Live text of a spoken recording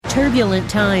Turbulent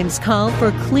times call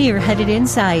for clear-headed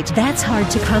insight. That's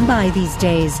hard to come by these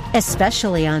days,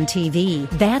 especially on TV.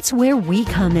 That's where we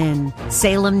come in.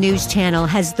 Salem News Channel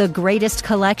has the greatest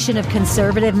collection of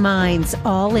conservative minds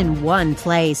all in one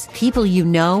place. People you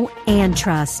know and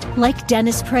trust, like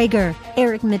Dennis Prager,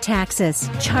 Eric Metaxas,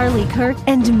 Charlie Kirk,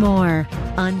 and more.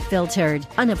 Unfiltered,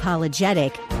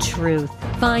 unapologetic truth.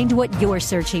 Find what you're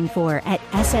searching for at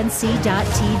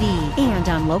snc.tv and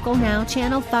on Local Now,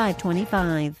 Channel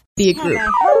 525. Be a group.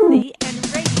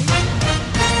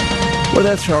 With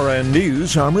SRN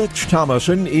News, I'm Rich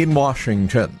Thomason in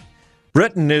Washington.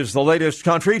 Britain is the latest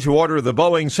country to order the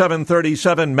Boeing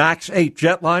 737 MAX 8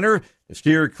 jetliner to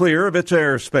steer clear of its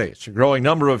airspace. A growing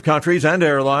number of countries and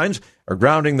airlines are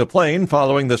grounding the plane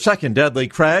following the second deadly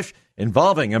crash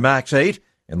involving a MAX 8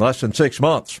 in less than 6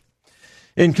 months.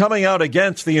 In coming out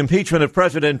against the impeachment of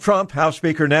President Trump, House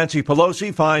Speaker Nancy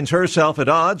Pelosi finds herself at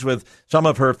odds with some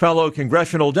of her fellow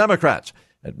congressional Democrats.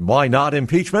 And why not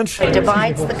impeachment? It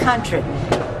divides the country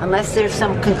unless there's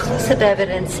some conclusive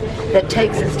evidence that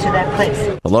takes us to that place.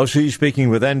 Pelosi speaking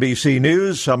with NBC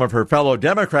News. Some of her fellow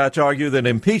Democrats argue that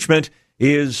impeachment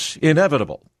is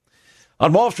inevitable.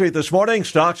 On Wall Street this morning,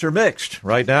 stocks are mixed.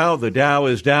 Right now, the Dow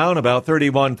is down about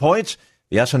 31 points.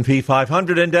 The S&P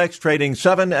 500 index trading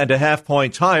 7.5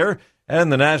 points higher,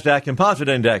 and the NASDAQ Composite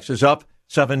Index is up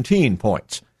 17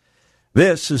 points.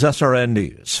 This is SRN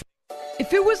News.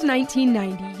 If it was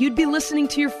 1990, you'd be listening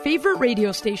to your favorite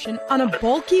radio station on a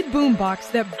bulky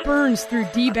boombox that burns through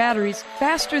D batteries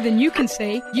faster than you can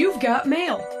say, "You've got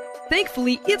mail."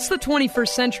 Thankfully, it's the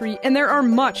 21st century, and there are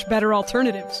much better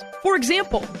alternatives. For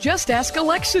example, just ask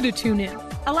Alexa to tune in.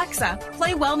 Alexa,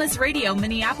 play Wellness Radio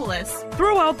Minneapolis.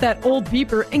 Throw out that old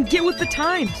beeper and get with the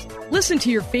times. Listen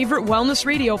to your favorite Wellness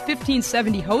Radio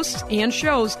 1570 hosts and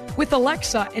shows with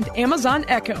Alexa and Amazon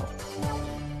Echo.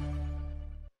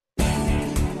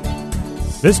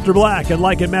 Mr. Black and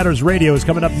Like It Matters Radio is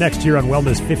coming up next year on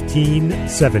Wellness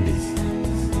 1570.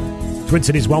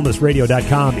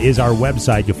 TwinCitiesWellnessRadio.com is our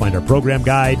website. You'll find our program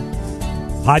guide,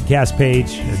 podcast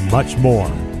page, and much more.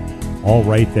 All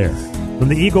right there. From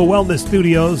the Eagle Wellness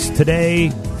Studios,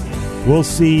 today we'll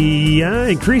see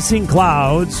increasing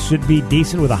clouds. Should be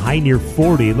decent with a high near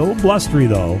 40. A little blustery,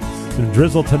 though. Some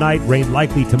drizzle tonight, rain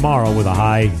likely tomorrow with a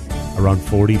high around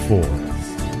 44.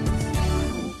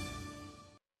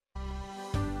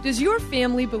 Does your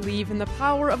family believe in the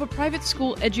power of a private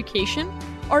school education?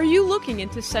 Are you looking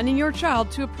into sending your child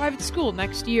to a private school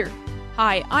next year?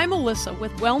 Hi, I'm Alyssa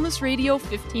with Wellness Radio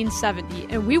 1570,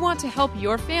 and we want to help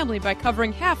your family by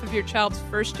covering half of your child's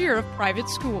first year of private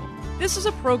school. This is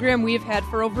a program we have had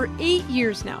for over 8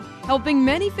 years now, helping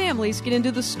many families get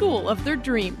into the school of their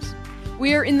dreams.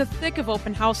 We are in the thick of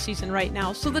open house season right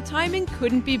now, so the timing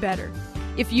couldn't be better.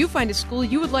 If you find a school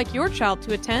you would like your child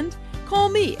to attend, call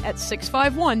me at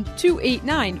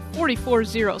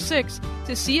 651-289-4406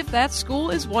 to see if that school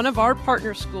is one of our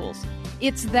partner schools.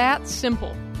 It's that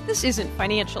simple. This isn't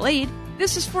financial aid.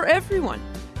 This is for everyone.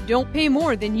 Don't pay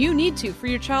more than you need to for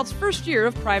your child's first year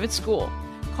of private school.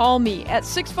 Call me at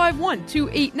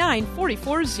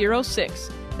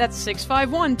 651-289-4406. That's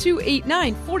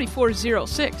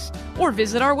 651-289-4406. Or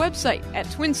visit our website at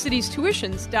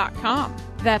TwinCitiesTuitions.com.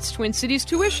 That's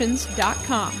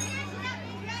TwinCitiesTuitions.com.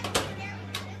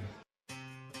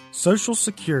 Social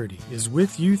Security is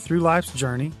with you through life's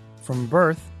journey from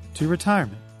birth to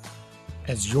retirement.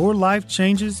 As your life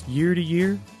changes year to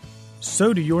year,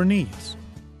 so do your needs.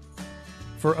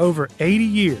 For over 80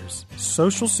 years,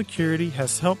 Social Security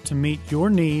has helped to meet your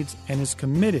needs and is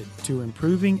committed to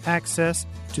improving access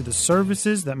to the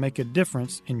services that make a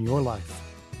difference in your life.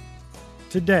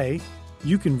 Today,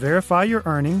 you can verify your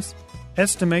earnings,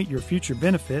 estimate your future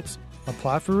benefits,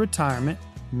 apply for retirement,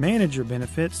 manage your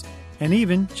benefits, and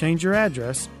even change your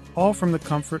address, all from the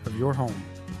comfort of your home.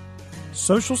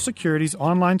 Social Security's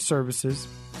online services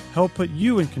help put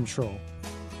you in control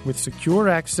with secure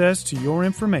access to your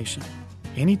information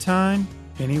anytime,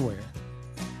 anywhere,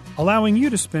 allowing you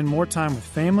to spend more time with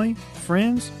family,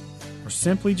 friends, or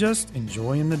simply just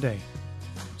enjoying the day.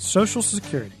 Social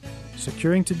Security,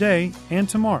 securing today and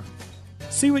tomorrow.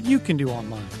 See what you can do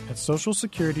online at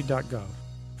socialsecurity.gov.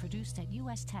 Produced at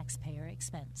U.S. taxpayer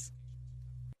expense.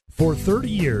 For 30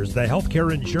 years, the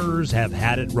healthcare insurers have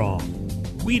had it wrong.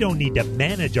 We don't need to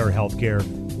manage our healthcare.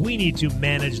 We need to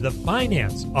manage the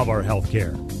finance of our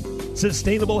healthcare.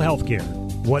 Sustainable healthcare.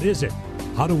 What is it?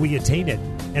 How do we attain it?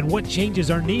 And what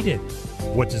changes are needed?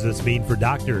 What does this mean for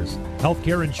doctors,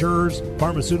 healthcare insurers,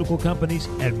 pharmaceutical companies,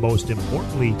 and most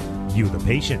importantly, you, the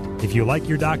patient? If you like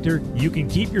your doctor, you can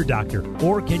keep your doctor.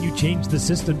 Or can you change the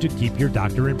system to keep your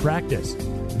doctor in practice?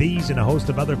 These and a host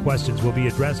of other questions will be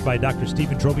addressed by Dr.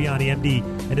 Stephen Troviani, MD,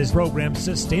 and his program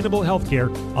Sustainable Healthcare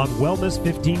on Wellness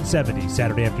 1570,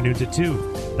 Saturday afternoons at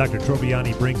 2. Dr.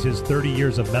 Troviani brings his 30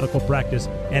 years of medical practice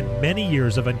and many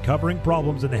years of uncovering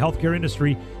problems in the healthcare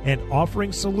industry and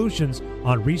offering solutions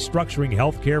on restructuring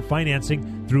healthcare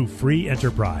financing through free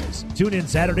enterprise. Tune in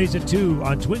Saturdays at 2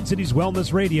 on Twin Cities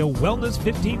Wellness Radio, Wellness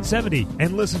 1570,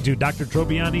 and listen to Dr.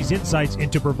 Troviani's insights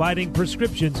into providing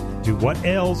prescriptions to what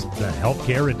ails the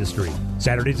healthcare industry.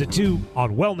 Saturdays at 2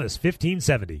 on Wellness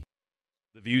 1570.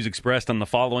 The views expressed on the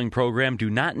following program do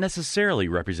not necessarily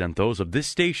represent those of this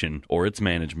station or its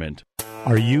management.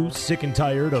 Are you sick and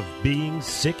tired of being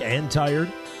sick and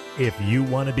tired? If you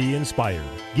want to be inspired,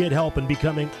 get help in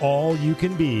becoming all you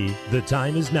can be, the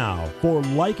time is now for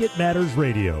Like It Matters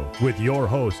Radio with your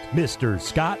host, Mr.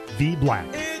 Scott V. Black.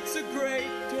 It's a great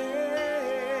day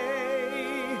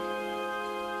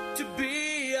to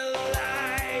be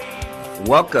alive.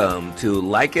 Welcome to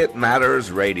Like It Matters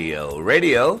Radio.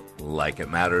 Radio, like it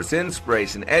matters,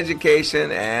 inspiration, education,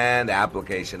 and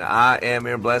application. I am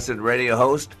your blessed radio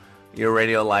host, your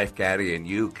radio life caddy, and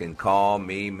you can call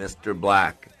me Mr.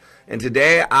 Black. And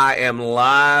today I am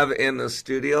live in the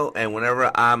studio, and whenever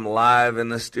I'm live in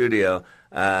the studio,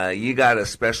 you got a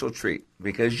special treat.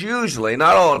 Because usually,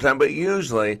 not all the time, but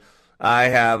usually, I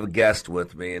have guests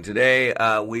with me. And today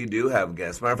we do have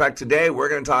guests. Matter of fact, today we're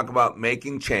going to talk about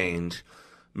making change.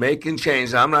 Making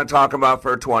change. Now, I'm not talking about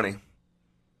for 20.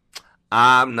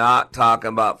 I'm not talking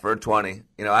about for 20.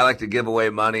 You know, I like to give away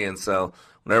money, and so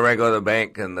whenever I go to the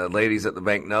bank, and the ladies at the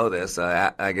bank know this,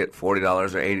 I get $40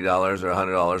 or $80 or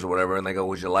 $100 or whatever, and they go,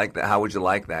 would you like that? How would you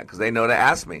like that? Because they know to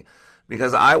ask me.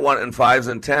 Because I want it in 5s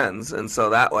and 10s, and so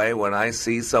that way when I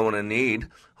see someone in need,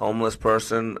 homeless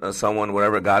person, someone,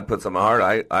 whatever God puts on my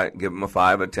heart, I give them a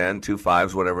 5, a 10, 2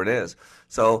 5s, whatever it is.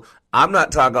 So I'm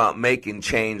not talking about making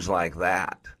change like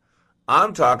that.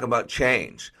 I'm talking about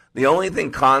change. The only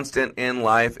thing constant in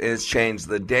life is change.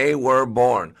 The day we're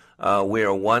born, we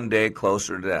are one day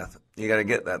closer to death. You got to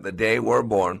get that. The day we're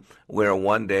born, we are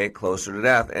one day closer to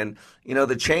death. And, you know,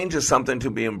 the change is something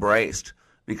to be embraced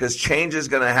because change is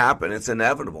going to happen. It's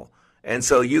inevitable. And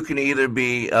so you can either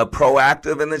be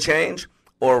proactive in the change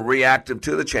or reactive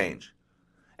to the change.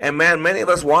 And, man, many of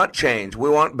us want change. We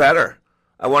want better.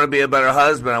 I want to be a better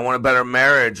husband. I want a better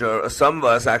marriage. Or some of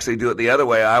us actually do it the other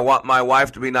way. I want my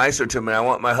wife to be nicer to me. I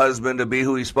want my husband to be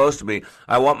who he's supposed to be.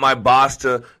 I want my boss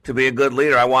to be a good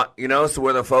leader. I want, so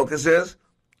where the focus is?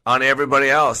 On everybody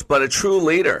else. But a true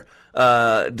leader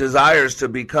desires to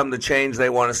become the change they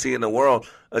want to see in the world.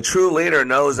 A true leader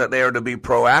knows that they are to be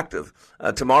proactive.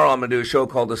 Tomorrow I'm going to do a show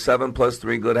called The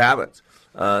 7+3 Good Habits.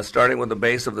 Starting with the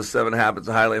base of the 7 habits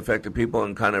of highly effective people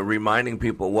and kind of reminding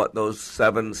people what those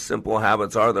 7 simple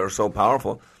habits are that are so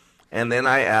powerful. And then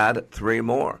I add 3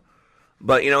 more.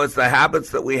 But, it's the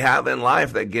habits that we have in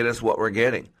life that get us what we're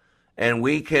getting. And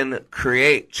we can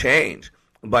create change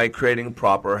by creating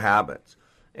proper habits.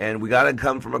 And we got to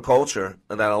come from a culture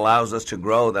that allows us to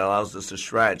grow, that allows us to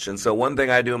stretch. And so one thing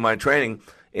I do in my training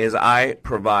is I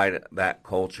provide that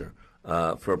culture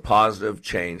for positive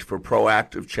change, for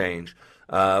proactive change,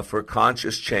 for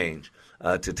conscious change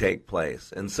to take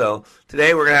place. And so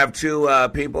today we're going to have 2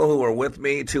 people who were with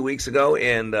me 2 weeks ago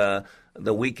in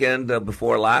the weekend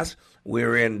before last. We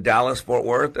were in Dallas-Fort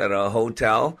Worth at a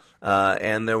hotel,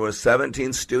 and there were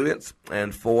 17 students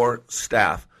and 4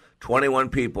 staff, 21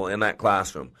 people in that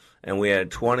classroom. And we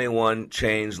had 21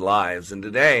 changed lives. And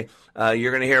today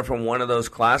you're going to hear from one of those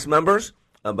class members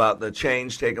about the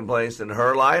change taking place in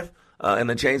her life and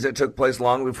the change that took place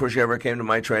long before she ever came to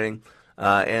my training.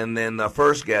 And then the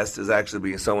first guest is actually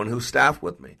being someone who staffed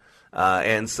with me.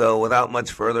 And so without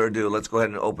much further ado, let's go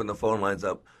ahead and open the phone lines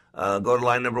up. Go to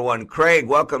line number 1. Craig,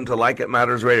 welcome to Like It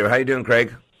Matters Radio. How you doing,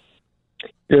 Craig?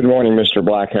 Good morning, Mr.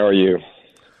 Black. How are you?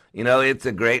 It's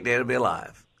a great day to be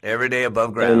alive. Every day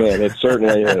above ground. Amen. It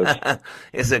certainly is.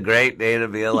 It's a great day to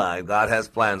be alive. God has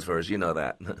plans for us. You know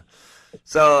that.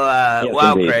 So, yes,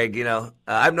 wow, indeed. Craig,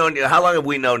 I've known you. How long have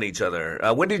we known each other?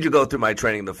 When did you go through my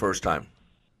training the first time?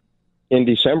 In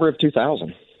December of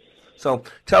 2000. So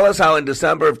tell us how in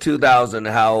December of 2000,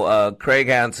 how Craig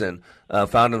Hansen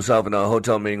found himself in a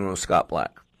hotel meeting room with Scott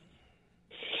Black.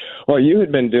 Well, you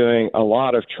had been doing a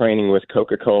lot of training with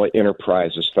Coca-Cola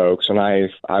Enterprises, folks, and I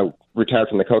retired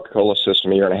from the Coca-Cola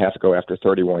system a year and a half ago after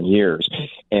 31 years.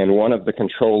 And one of the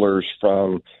controllers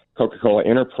from Coca-Cola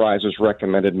Enterprises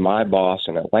recommended my boss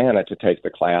in Atlanta to take the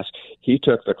class. He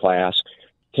took the class,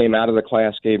 came out of the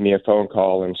class, gave me a phone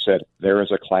call, and said, there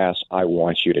is a class I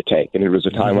want you to take. And it was a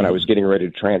time when I was getting ready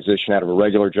to transition out of a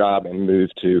regular job and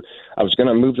I was going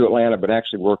to move to Atlanta, but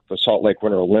actually work the Salt Lake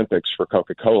Winter Olympics for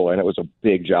Coca-Cola, and it was a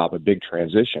big job, a big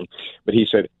transition. But he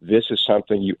said, this is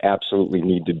something you absolutely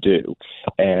need to do.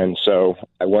 And so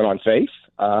I went on faith,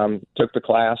 took the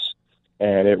class,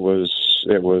 and it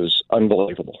was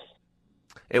unbelievable.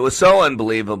 It was so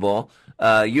unbelievable.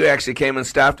 You actually came and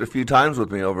staffed a few times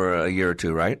with me over a year or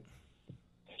two, right?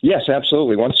 Yes,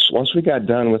 absolutely. Once we got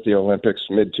done with the Olympics,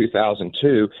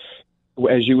 mid-2002,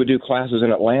 as you would do classes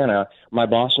in Atlanta, my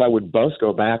boss and I would both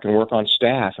go back and work on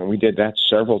staff, and we did that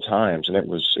several times, and it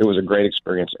was a great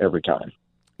experience every time.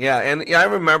 Yeah, and I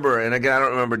remember, and again, I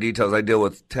don't remember details. I deal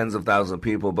with tens of thousands of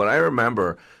people, but I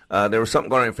remember there was something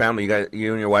going on in your family.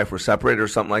 You and your wife were separated or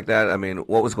something like that. I mean,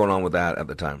 what was going on with that at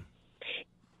the time?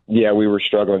 Yeah, we were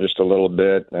struggling just a little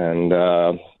bit, and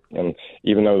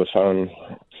even though the phone,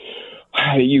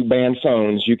 you banned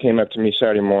phones, you came up to me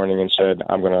Saturday morning and said,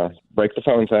 I'm going to break the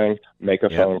phone thing, make a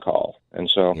phone call. And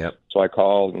so I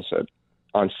called and said,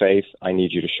 on faith, I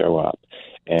need you to show up.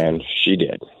 And she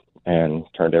did, and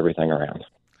turned everything around.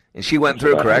 And she went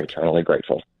through, correct? I'm eternally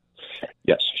grateful.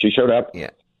 Yes, she showed up,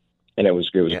 and it was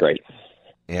great.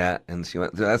 Yeah, and she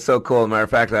went. That's so cool. As a matter of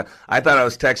fact, I thought I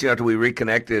was texting you after we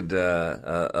reconnected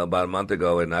about a month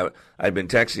ago, and I'd been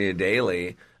texting you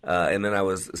daily, and then I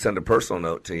was sent a personal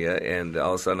note to you, and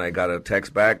all of a sudden I got a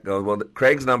text back. Goes, well,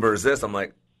 Craig's number is this. I'm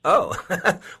like, oh,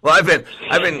 well, I've been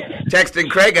texting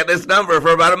Craig at this number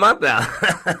for about a month now.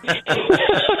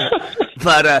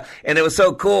 But and it was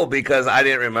so cool because I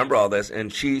didn't remember all this,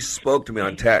 and she spoke to me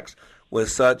on text with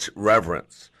such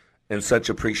reverence and such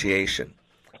appreciation.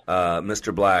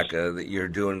 Mr. Black, you're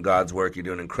doing God's work. You're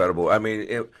doing incredible. I mean,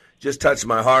 it just touched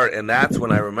my heart, and that's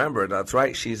when I remembered. That's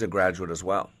right. She's a graduate as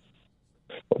well.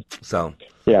 So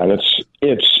yeah, and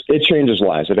it changes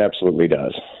lives. It absolutely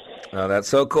does. Oh, that's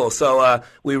so cool. So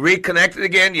we reconnected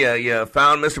again. You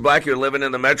found Mr. Black. You're living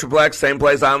in the Metroplex, same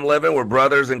place I'm living. We're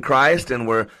brothers in Christ, and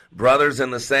we're brothers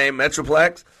in the same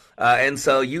Metroplex. And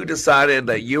so you decided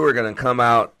that you were going to come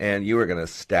out and you were going to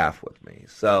staff with me.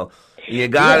 So you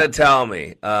got to tell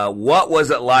me, what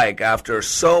was it like after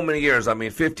so many years? I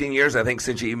mean, 15 years, I think,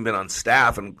 since you even been on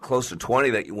staff, and close to 20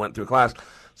 that you went through class.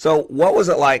 So what was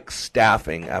it like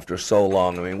staffing after so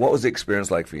long? I mean, what was the experience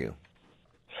like for you?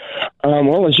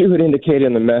 Well, as you had indicated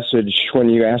in the message when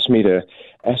you asked me to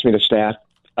staff,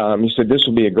 you said this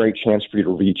will be a great chance for you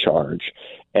to recharge.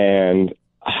 And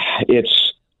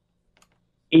it's,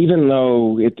 even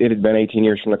though it had been 18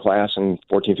 years from the class and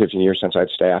 14, 15 years since I'd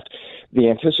staffed, the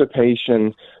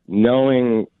anticipation,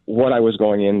 knowing what I was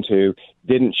going into,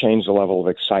 didn't change the level of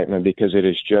excitement because it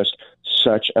is just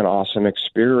such an awesome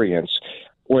experience.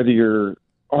 Whether you're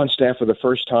on staff for the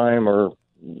first time or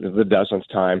the dozenth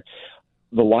time,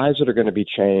 the lives that are going to be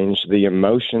changed, the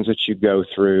emotions that you go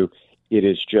through, it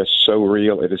is just so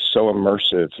real. It is so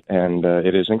immersive, and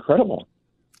it is incredible.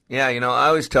 Yeah, I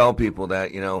always tell people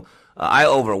that, I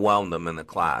overwhelm them in the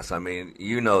class. I mean,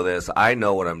 you know this. I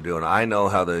know what I'm doing. I know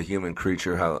how the human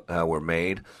creature, how we're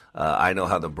made. I know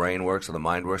how the brain works or the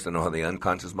mind works. I know how the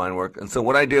unconscious mind works. And so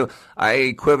what I do, I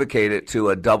equivocate it to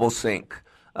a double sink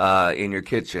in your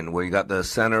kitchen where you got the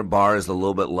center bar is a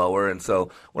little bit lower. And so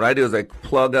what I do is I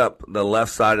plug up the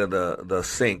left side of the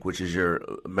sink, which is your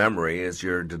memory, is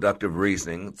your deductive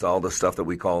reasoning. It's all the stuff that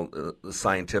we call the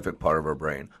scientific part of our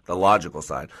brain, the logical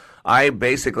side. I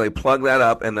basically plug that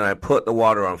up, and then I put the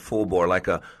water on full bore like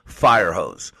a fire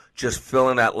hose, just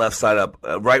filling that left side up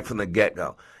right from the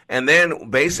get-go. And then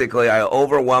basically I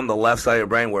overwhelm the left side of your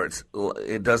brain where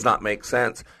it does not make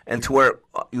sense, and to where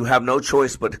you have no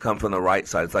choice but to come from the right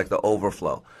side. It's like the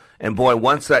overflow. And boy,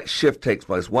 once that shift takes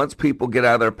place, once people get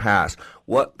out of their past,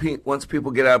 once people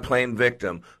get out of playing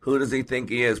victim, who does he think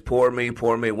he is? Poor me,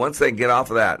 poor me. Once they get off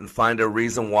of that and find a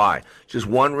reason why, just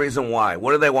one reason why.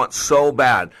 What do they want so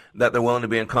bad that they're willing to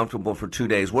be uncomfortable for 2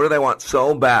 days? What do they want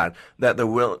so bad that they're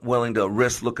willing to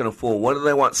risk looking a fool? What do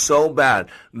they want so bad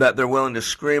that they're willing to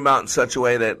scream out in such a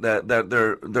way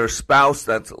that their spouse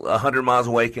that's 100 miles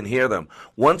away can hear them?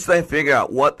 Once they figure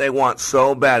out what they want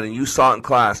so bad, and you saw it in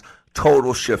class,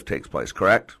 total shift takes place,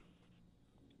 correct?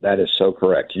 That is so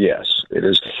correct, yes. It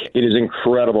is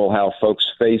incredible how folks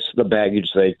face the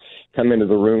baggage they come into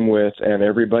the room with, and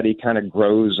everybody kind of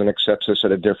grows and accepts this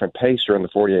at a different pace during the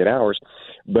 48 hours.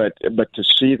 But to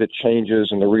see the changes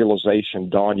and the realization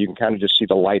dawn, you can kind of just see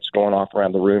the lights going off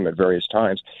around the room at various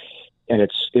times. And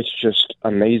it's just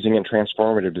amazing and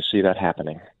transformative to see that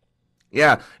happening.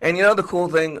 Yeah, and the cool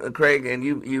thing, Craig, and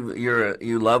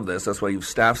you love this, that's why you've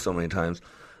staffed so many times,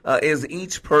 is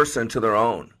each person to their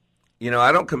own.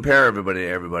 I don't compare everybody to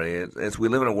everybody. It's we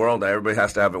live in a world that everybody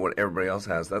has to have what everybody else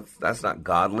has. That's not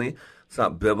godly. It's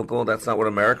not biblical. That's not what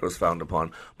America was founded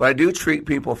upon. But I do treat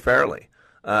people fairly.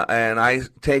 And I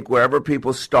take wherever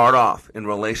people start off in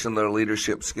relation to their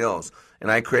leadership skills,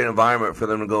 and I create an environment for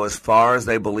them to go as far as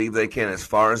they believe they can, as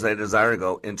far as they desire to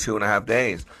go in 2.5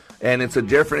 days. And it's a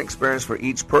different experience for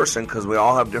each person because we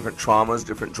all have different traumas,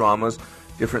 different dramas,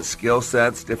 different skill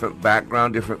sets, different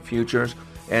background, different futures.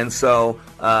 And so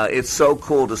it's so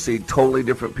cool to see totally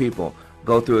different people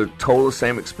go through a total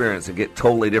same experience and get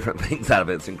totally different things out of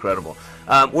it. It's incredible.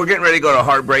 We're getting ready to go to a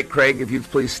hard break. Craig, if you'd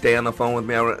please stay on the phone with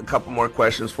me. I have a couple more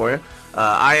questions for you.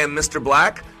 I am Mr.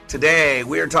 Black. Today,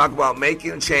 we are talking about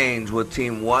making a change with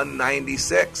Team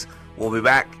 196. We'll be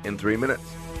back in 3 minutes.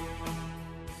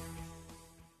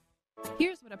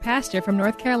 Here's what a pastor from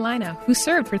North Carolina, who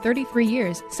served for 33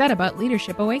 years, said about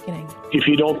Leadership Awakening. If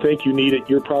you don't think you need it,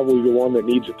 you're probably the one that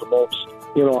needs it the most.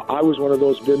 I was one of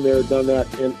those, been there, done that,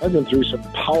 and I've been through some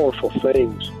powerful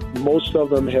things. Most of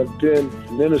them have been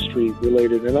ministry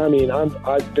related. And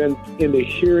I've been in the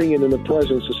hearing and in the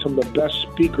presence of some of the best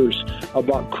speakers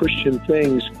about Christian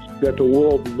things that the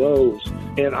world knows.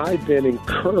 And I've been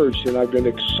encouraged and I've been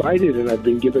excited and I've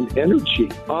been given energy.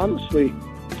 Honestly,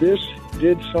 this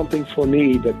did something for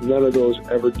me that none of those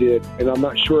ever did. And I'm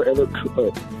not sure ever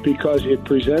could, because it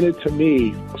presented to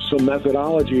me some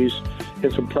methodologies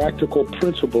and some practical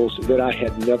principles that I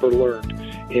had never learned.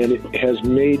 And it has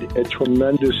made a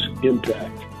tremendous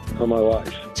impact on my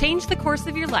life. Change the course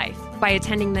of your life by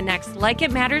attending the next Like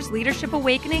It Matters Leadership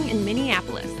Awakening in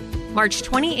Minneapolis, March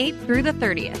 28th through the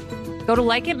 30th. Go to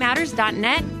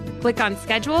likeitmatters.net, click on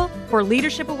schedule for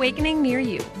Leadership Awakening near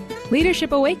you.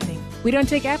 Leadership Awakening. We don't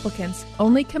take applicants,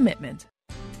 only commitment.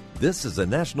 This is a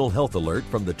national health alert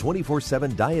from the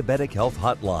 24/7 Diabetic Health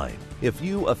Hotline. If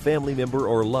you, a family member,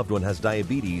 or a loved one has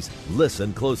diabetes,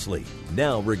 listen closely.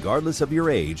 Now, regardless of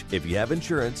your age, if you have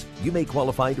insurance, you may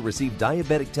qualify to receive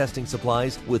diabetic testing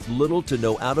supplies with little to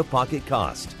no out-of-pocket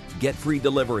cost. Get free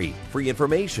delivery, free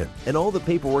information, and all the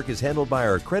paperwork is handled by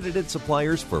our accredited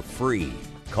suppliers for free.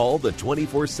 Call the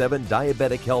 24/7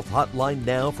 Diabetic Health Hotline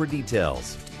now for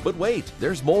details. But wait,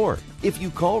 there's more. If you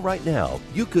call right now,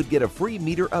 you could get a free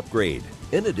meter upgrade.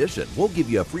 In addition, we'll give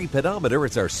you a free pedometer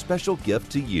as our special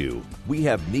gift to you. We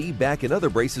have knee, back, and other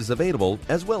braces available,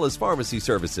 as well as pharmacy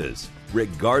services.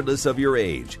 Regardless of your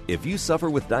age, if you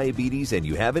suffer with diabetes and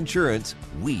you have insurance,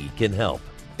 we can help.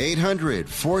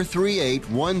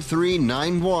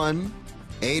 800-438-1391.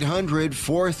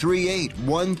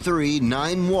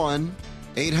 800-438-1391.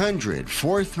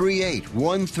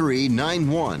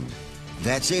 800-438-1391.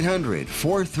 That's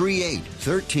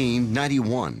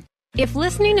 800-438-1391. If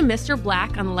listening to Mr.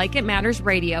 Black on Like It Matters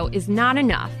Radio is not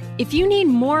enough, if you need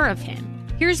more of him,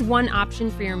 here's one option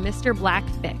for your Mr. Black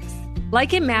fix.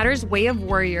 Like It Matters Way of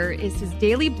Warrior is his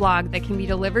daily blog that can be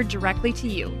delivered directly to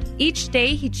you. Each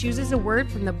day, he chooses a word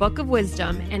from the Book of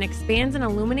Wisdom and expands and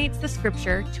illuminates the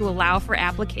scripture to allow for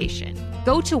application.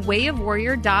 Go to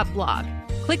wayofwarrior.blog,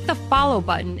 click the follow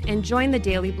button, and join the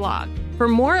daily blog. For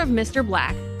more of Mr.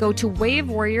 Black, go to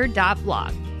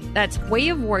wayofwarrior.blog. That's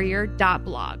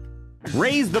wayofwarrior.blog.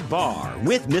 Raise the bar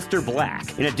with Mr.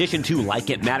 Black. In addition to Like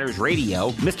It Matters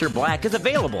Radio, Mr. Black is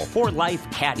available for life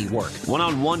caddy work,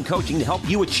 one-on-one coaching to help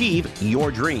you achieve your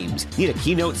dreams. Need a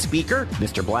keynote speaker?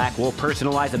 Mr. Black will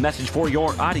personalize a message for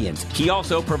your audience. He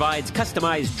also provides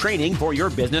customized training for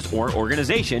your business or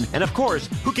organization. And of course,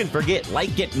 who can forget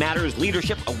Like It Matters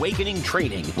Leadership Awakening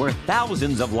Training, where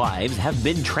thousands of lives have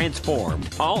been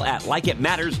transformed. All at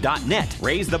likeitmatters.net.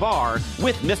 Raise the bar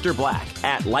with Mr. Black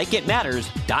at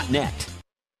likeitmatters.net.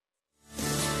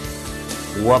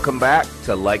 Welcome back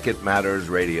to Like It Matters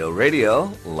Radio.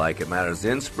 Radio, like it matters,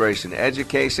 inspiration,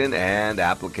 education, and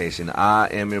application. I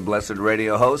am your blessed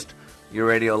radio host, your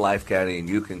radio life caddy, and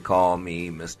you can call me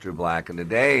Mr. Black. And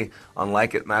today on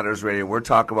Like It Matters Radio, we're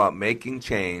talking about making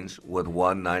change with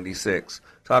 196.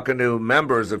 Talking to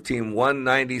members of Team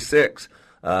 196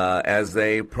 as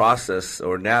they process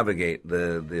or navigate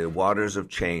the waters of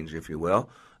change, if you will.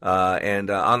 And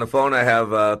on the phone, I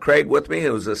have Craig with me,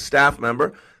 who's a staff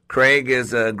member. Craig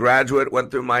is a graduate, went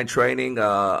through my training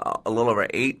a little over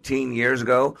 18 years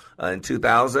ago in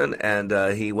 2000, and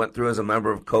he went through as a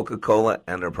member of Coca-Cola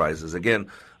Enterprises. Again,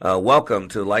 welcome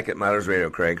to Like It Matters Radio,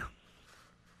 Craig.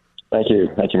 Thank you.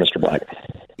 Thank you, Mr. Black.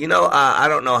 I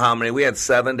don't know how many. We had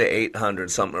 700 to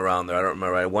 800, something around there. I don't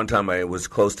remember. One time I was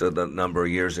close to the number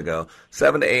years ago.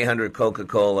 700 to 800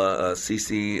 Coca-Cola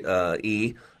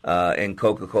CCE and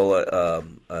Coca-Cola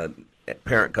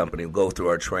parent company go through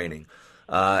our training.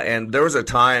 And there was a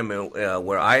time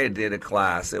where I did a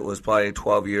class. It was probably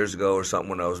 12 years ago or something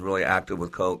when I was really active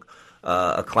with Coke.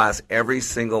 a class every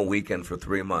single weekend for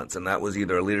 3 months, and that was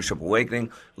either a Leadership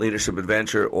Awakening, Leadership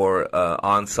Adventure, or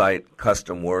on-site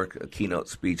custom work, keynote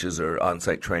speeches, or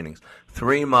on-site trainings.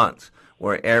 3 months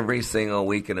were every single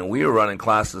weekend, and we were running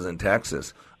classes in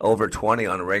Texas, over 20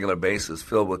 on a regular basis,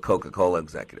 filled with Coca-Cola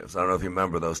executives. I don't know if you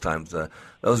remember those times.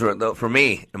 Those were, for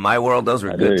me, in my world, those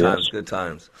were good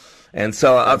times. And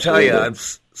so I'll tell you, I'm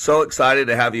so excited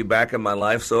to have you back in my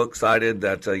life, so excited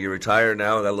that you're retired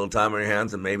now, got a little time on your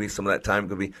hands, and maybe some of that time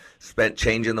could be spent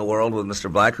changing the world with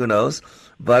Mr. Black, who knows.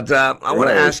 But I want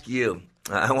to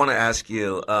ask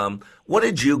you, what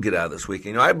did you get out of this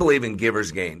weekend? I believe in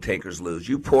givers gain, takers lose.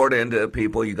 You poured into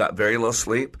people, you got very little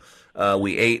sleep.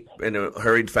 We ate in a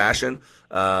hurried fashion.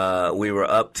 We were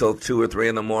up till 2 or 3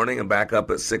 in the morning and back up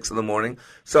at 6 in the morning.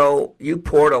 So you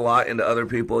poured a lot into other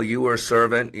people. You were a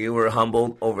servant. You were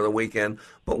humbled over the weekend.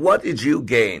 But what did you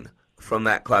gain from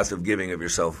that class of giving of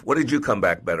yourself? What did you come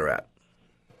back better at?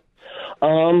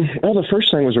 Well, the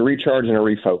first thing was a recharge and a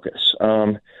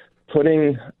refocus.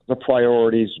 Putting the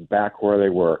priorities back where they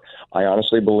were. I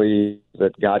honestly believe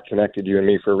that God connected you and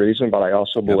me for a reason, but I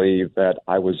also believe that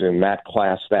I was in that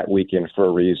class that weekend for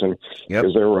a reason,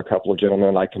 because there were a couple of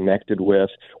gentlemen I connected with,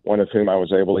 one of whom I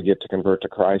was able to get to convert to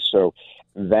Christ. So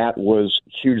that was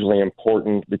hugely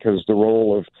important, because the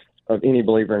role of any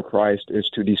believer in Christ is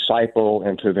to disciple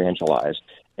and to evangelize.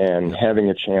 And having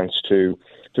a chance to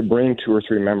bring 2 or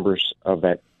 3 members of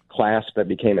that class that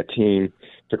became a team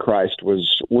to Christ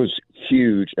was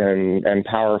huge and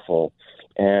powerful.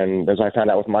 And as I found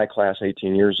out with my class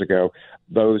 18 years ago,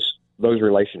 those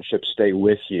relationships stay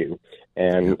with you.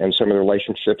 And some of the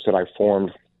relationships that I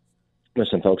formed with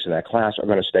some folks in that class are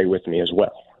going to stay with me as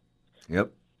well.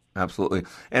 Yep, absolutely.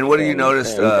 And what do you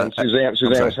notice? And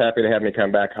Suzanne was happy to have me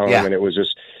come back home, and it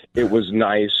was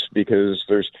nice, because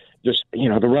there's just,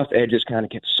 the rough edges kind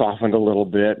of get softened a little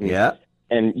bit.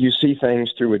 And you see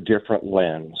things through a different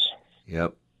lens.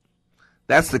 Yep.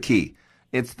 That's the key.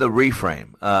 It's the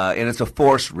reframe, and it's a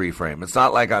forced reframe. It's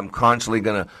not like I'm constantly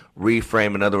going to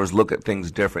reframe. In other words, look at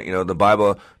things different. The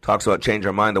Bible talks about change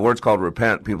our mind. The word's called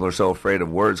repent. People are so afraid of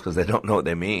words because they don't know what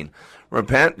they mean.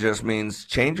 Repent just means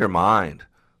change your mind.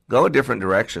 Go in different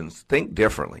directions. Think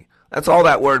differently. That's all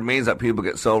that word means, that people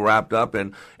get so wrapped up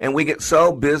in, and we get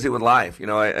so busy with life.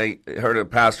 I heard a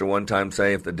pastor one time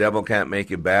say, if the devil can't make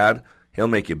you bad, he'll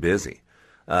make you busy.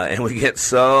 And we get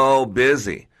so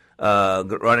busy.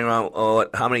 Running around,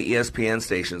 how many ESPN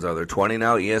stations are there? 20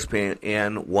 now?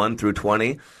 ESPN 1 through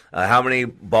 20? How many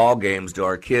ball games do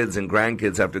our kids and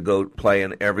grandkids have to go play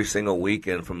in every single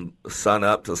weekend from sun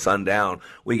up to sundown?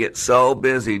 We get so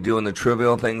busy doing the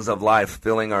trivial things of life,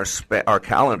 filling our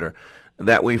calendar,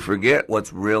 that we forget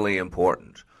what's really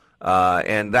important.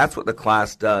 And that's what the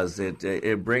class does.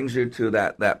 It brings you to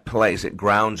that place. It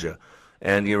grounds you.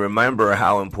 And you remember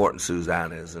how important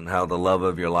Suzanne is, and how the love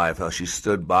of your life, how she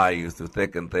stood by you through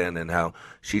thick and thin, and how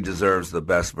she deserves the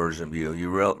best version of you. You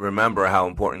remember how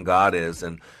important God is,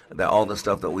 and that all the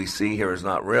stuff that we see here is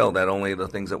not real, that only the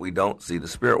things that we don't see, the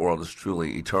spirit world, is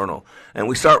truly eternal. And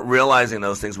we start realizing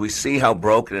those things. We see how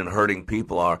broken and hurting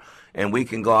people are, and we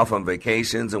can go off on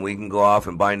vacations, and we can go off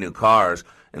and buy new cars,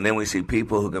 and then we see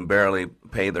people who can barely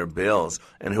pay their bills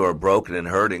and who are broken and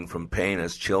hurting from pain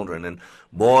as children. And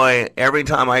boy, every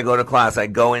time I go to class, I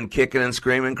go in kicking and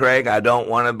screaming, Craig. I don't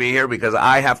want to be here, because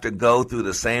I have to go through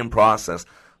the same process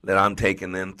that I'm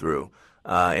taking them through.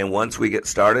 And once we get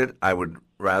started, I would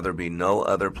rather be no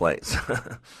other place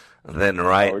than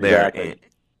there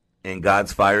in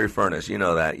God's fiery furnace. You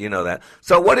know that.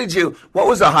 So what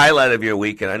was the highlight of your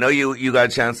weekend? I know you got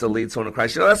a chance to lead someone to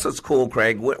Christ. That's what's cool,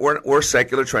 Craig. We're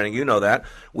secular training. You know that.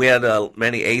 We had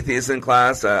many atheists in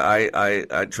class.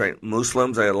 I trained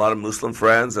Muslims. I had a lot of Muslim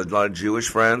friends, a lot of Jewish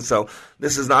friends. So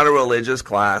this is not a religious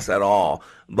class at all.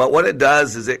 But what it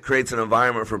does is it creates an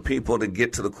environment for people to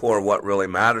get to the core of what really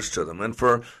matters to them. And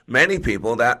for many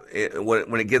people,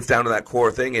 when it gets down to that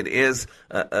core thing, it is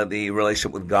the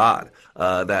relationship with God.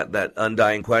 That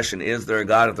undying question: is there a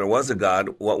God? If there was a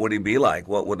God, what would He be like?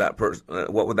 What would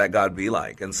that God be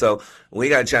like? And so we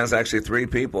got a chance. Actually,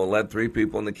 led 3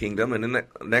 people in the kingdom, and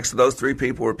next to those 3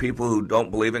 people were people who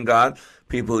don't believe in God,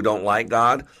 people who don't like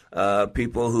God,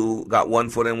 people who got one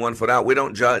foot in, one foot out. We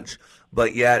don't judge,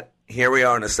 but yet here we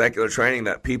are in a secular training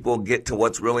that people get to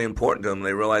what's really important to them.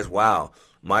 They realize, wow,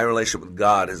 my relationship with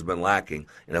God has been lacking.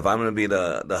 And if I'm going to be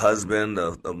the husband,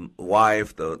 the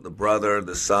wife, the brother,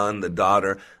 the son, the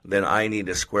daughter, then I need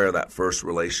to square that first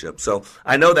relationship. So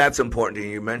I know that's important to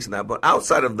you. You mentioned that. But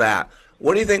outside of that,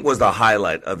 what do you think was the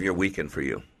highlight of your weekend for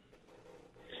you?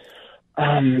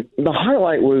 The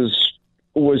highlight was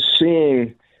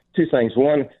seeing two things.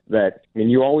 One,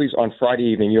 you always, on Friday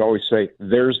evening, you always say,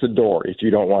 there's the door if you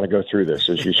don't want to go through this,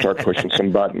 as you start pushing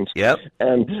some buttons. Yep.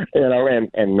 And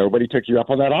nobody took you up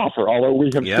on that offer, although we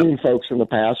have seen folks in the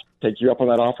past take you up on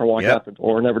that offer and walk out the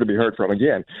door, never to be heard from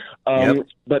again.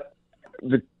 But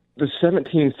the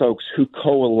 17 folks who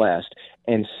coalesced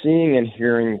and seeing and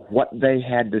hearing what they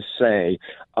had to say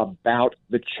about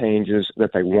the changes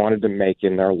that they wanted to make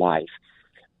in their life,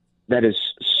 that is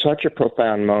such a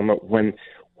profound moment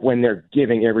when they're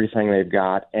giving everything they've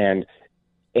got and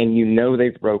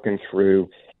they've broken through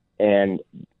and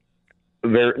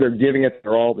they're giving it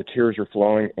their all, the tears are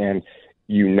flowing, and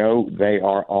they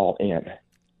are all in.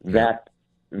 That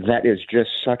is just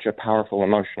such a powerful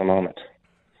emotional moment.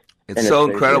 It's so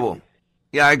incredible.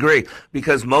 Yeah, I agree,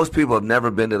 because most people have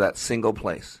never been to that single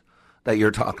place that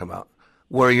you're talking about,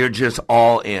 where you're just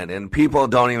all in, and people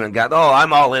don't even get,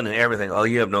 I'm all in and everything. Oh,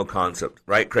 you have no concept,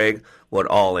 right, Craig, what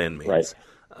all in means. Right.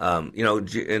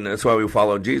 And that's why we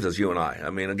follow Jesus, you and I.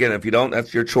 I mean, again, if you don't,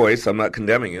 that's your choice. I'm not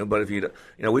condemning you, but if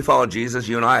we follow Jesus,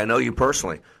 you and I know you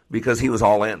personally, because he was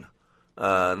all in.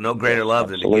 No greater love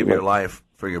than to give your life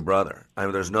for your brother. I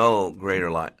mean, there's no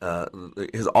greater life.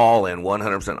 His all in,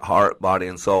 100% heart, body,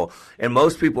 and soul. And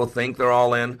most people think they're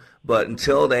all in, but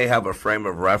until they have a frame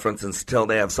of reference, until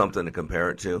they have something to compare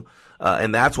it to,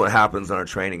 and that's what happens in our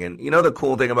training. And the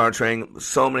cool thing about our training,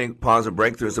 so many positive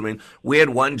breakthroughs. I mean, we had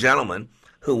one gentleman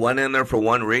who went in there for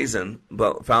one reason,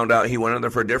 but found out he went in there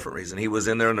for a different reason. He was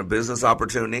in there in a business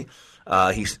opportunity.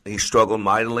 He struggled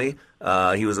mightily.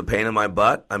 He was a pain in my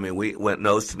butt. I mean, we went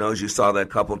nose to nose. You saw that a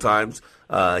couple times.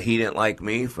 He didn't like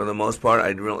me for the most part. I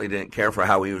really didn't care for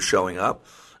how he was showing up.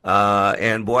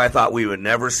 And boy, I thought we would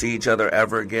never see each other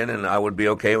ever again, and I would be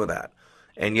okay with that.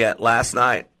 And yet last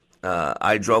night,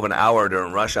 I drove an hour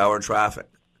during rush hour traffic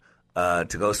to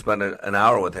go spend an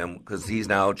hour with him, because he's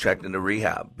now checked into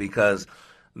rehab, because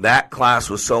that class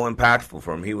was so impactful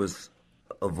for him. He was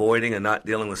avoiding and not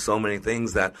dealing with so many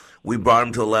things that we brought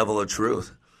him to a level of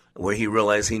truth where he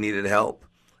realized he needed help.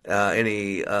 And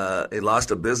he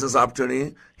lost a business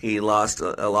opportunity. He lost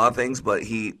a lot of things, but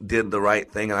he did the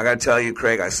right thing. And I got to tell you,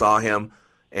 Craig, I saw him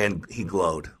and he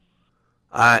glowed.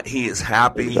 He is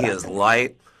happy. Exactly.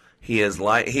 He is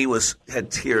light. He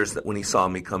had tears that when he saw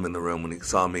me come in the room, when he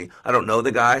saw me. I don't know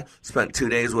the guy, spent 2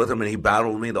 days with him, and he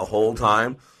battled me the whole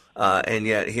time. And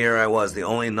yet here I was, the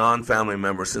only non-family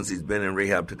member since he's been in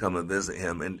rehab to come and visit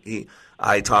him. And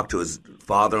I talked to his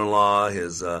father-in-law,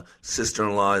 his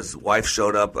sister-in-law, his wife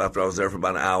showed up after I was there for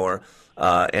about an hour,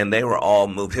 and they were all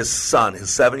moved. His son, his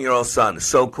 7-year-old son, is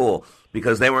so cool,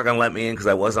 because they weren't going to let me in because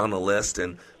I was on the list,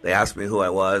 and they asked me who I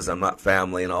was. I'm not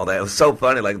family and all that. It was so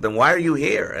funny. Like, then why are you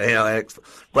here?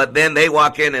 But then they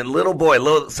walk in, and little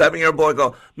 7-year-old boy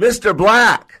go, Mr.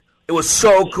 Black. It was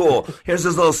so cool. Here's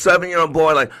this little 7-year-old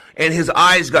boy, and his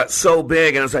eyes got so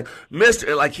big, and it was like,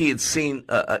 Mr., like he had seen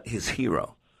his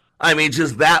hero. I mean,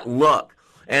 just that look.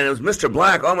 And it was Mr.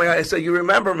 Black. Oh my God! I said, "You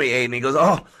remember me, Aiden?" He goes,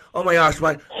 "Oh my gosh,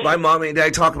 my mommy and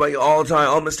daddy talk about you all the time."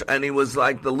 Oh, Mr. And he was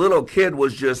like, the little kid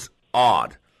was just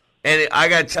awed, and I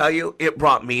got to tell you, it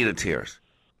brought me to tears.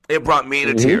 It brought me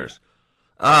to tears.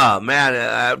 Oh man,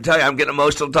 I tell you, I'm getting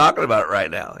emotional talking about it right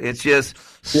now. It just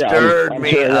stirred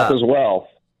me up as well.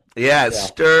 Yeah, it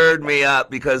stirred me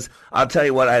up, because I'll tell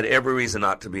you what, I had every reason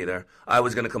not to be there. I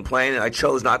was going to complain, and I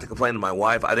chose not to complain to my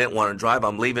wife. I didn't want to drive.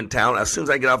 I'm leaving town. As soon as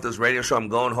I get off this radio show, I'm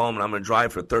going home, and I'm going to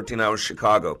drive for 13 hours to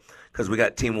Chicago, because we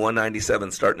got Team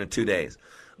 197 starting in 2 days.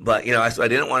 But, I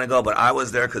didn't want to go, but I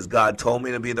was there because God told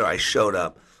me to be there. I showed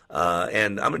up.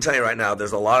 And I'm going to tell you right now,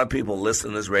 there's a lot of people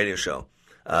listening to this radio show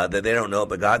that they don't know,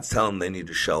 but God's telling them they need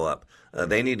to show up.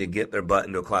 They need to get their butt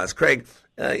into a class. Craig,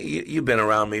 you've been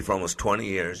around me for almost 20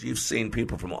 years. You've seen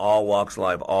people from all walks of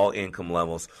life, all income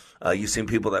levels. You've seen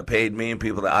people that paid me and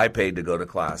people that I paid to go to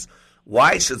class.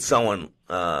 Why should someone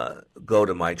go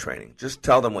to my training? Just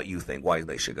tell them what you think, why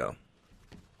they should go.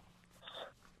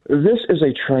 This is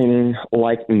a training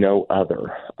like no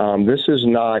other. This is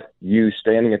not you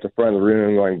standing at the front of the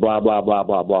room going blah, blah, blah,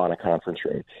 blah, blah in a conference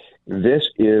room. This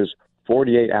is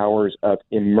 48 hours of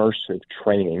immersive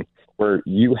training where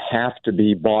you have to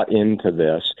be bought into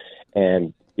this.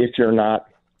 And if you're not,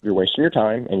 you're wasting your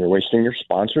time and you're wasting your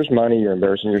sponsor's money. You're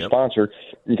embarrassing your sponsor,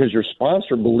 because your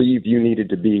sponsor believed you needed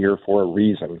to be here for a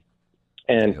reason.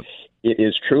 And it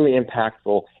is truly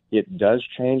impactful. It does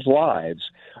change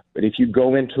lives. But if you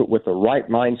go into it with the right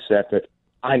mindset that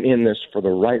I'm in this for the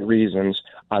right reasons,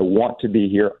 I want to be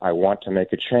here, I want to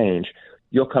make a change,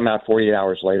 you'll come out 48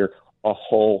 hours later a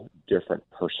whole different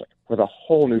person with a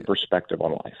whole new perspective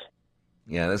on life.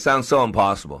 Yeah, that sounds so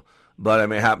impossible. But, I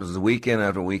mean, it happens weekend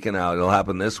after weekend out. It'll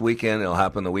happen this weekend. It'll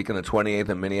happen the weekend the 28th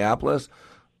in Minneapolis.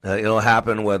 It'll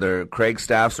happen whether Craig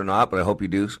staffs or not, but I hope you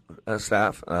do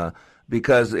staff,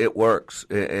 because it works.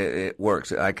 It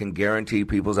works. I can guarantee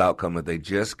people's outcome if they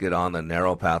just get on the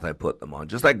narrow path I put them on.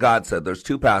 Just like God said, there's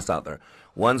two paths out there.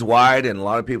 One's wide, and a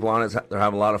lot of people on it, they're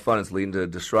having a lot of fun. It's leading to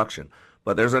destruction.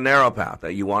 But there's a narrow path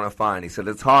that you want to find. He said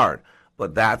it's hard,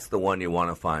 but that's the one you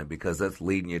want to find because that's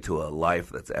leading you to a life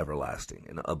that's everlasting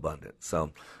and abundant.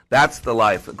 So that's the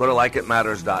life. Go to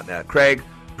likeitmatters.net. Craig,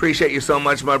 appreciate you so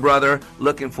much, my brother.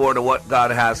 Looking forward to what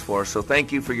God has for us. So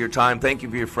thank you for your time. Thank you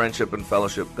for your friendship and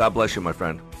fellowship. God bless you, my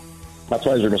friend. My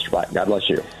pleasure, Mr. Black. God bless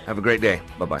you. Have a great day.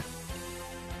 Bye-bye.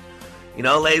 You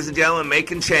know, ladies and gentlemen,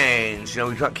 making change. You know,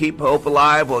 we keep hope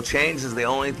alive. Well, change is the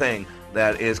only thing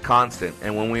that is constant.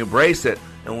 And when we embrace it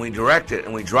and we direct it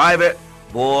and we drive it,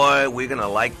 boy, we're going to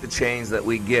like the change that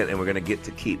we get, and we're going to get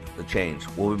to keep the change.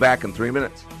 We'll be back in 3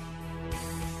 minutes.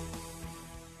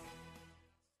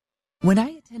 When I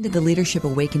attended the Leadership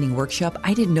Awakening workshop,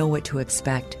 I didn't know what to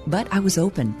expect, but I was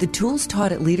open. The tools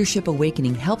taught at Leadership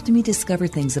Awakening helped me discover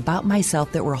things about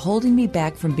myself that were holding me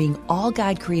back from being all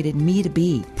God created me to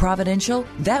be. Providential?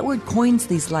 That word coins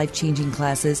these life-changing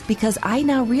classes because I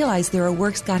now realize there are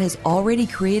works God has already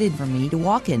created for me to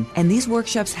walk in, and these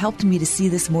workshops helped me to see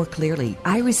this more clearly.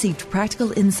 I received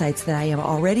practical insights that I am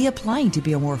already applying to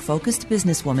be a more focused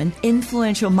businesswoman,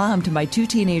 influential mom to my 2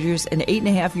 teenagers, an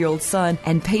 8.5-year-old son,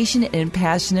 and patient and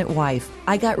passionate wife.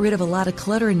 I got rid of a lot of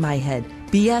clutter in my head.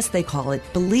 BS, they call it,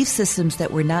 belief systems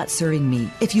that were not serving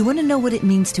me. If you want to know what it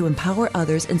means to empower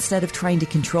others instead of trying to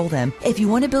control them, if you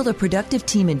want to build a productive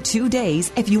team in 2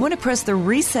 days, if you want to press the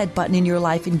reset button in your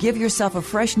life and give yourself a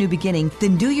fresh new beginning,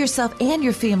 then do yourself and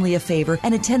your family a favor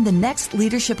and attend the next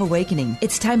Leadership Awakening.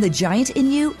 It's time the giant in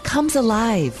you comes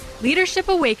alive. Leadership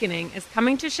Awakening is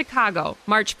coming to Chicago,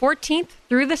 March 14th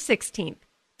through the 16th.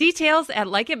 Details at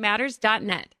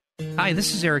likeitmatters.net. Hi,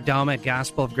 this is Eric Dalma at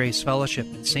Gospel of Grace Fellowship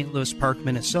in St. Louis Park,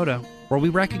 Minnesota, where we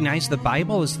recognize the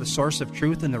Bible is the source of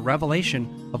truth and the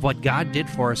revelation of what God did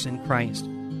for us in Christ.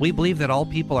 We believe that all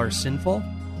people are sinful,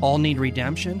 all need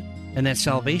redemption, and that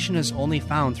salvation is only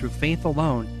found through faith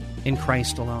alone in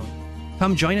Christ alone.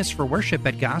 Come join us for worship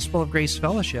at Gospel of Grace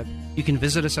Fellowship. You can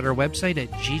visit us at our website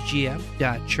at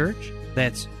ggf.church.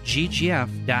 That's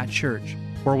ggf.church,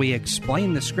 where we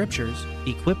explain the Scriptures,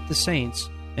 equip the saints,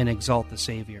 and exalt the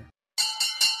Savior.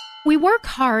 We work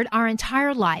hard our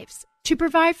entire lives to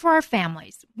provide for our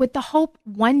families with the hope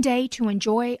one day to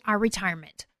enjoy our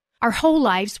retirement. Our whole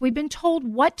lives we've been told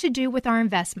what to do with our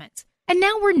investments, and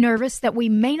now we're nervous that we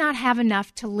may not have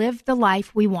enough to live the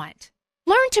life we want.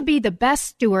 Learn to be the best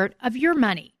steward of your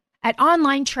money. At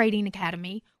Online Trading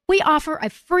Academy, we offer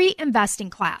a free investing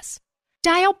class.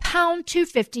 Dial pound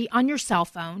 250 on your cell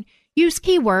phone, use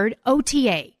keyword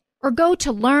OTA, or go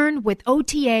to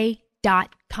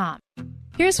learnwithota.com.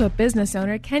 Here's what business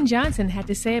owner Ken Johnson had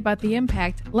to say about the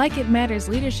impact Like It Matters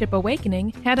Leadership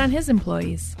Awakening had on his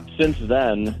employees. Since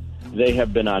then, they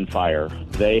have been on fire.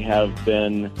 They have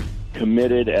been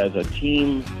committed as a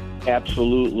team,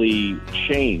 absolutely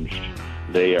changed.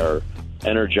 They are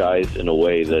energized in a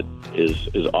way that is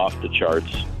off the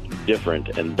charts, different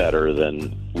and better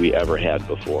than we ever had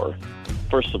before.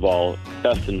 First of all,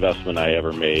 best investment I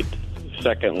ever made.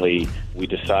 Secondly, we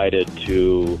decided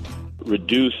to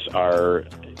reduce our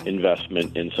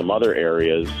investment in some other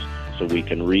areas so we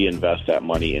can reinvest that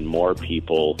money in more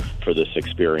people for this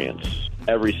experience.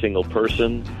 Every single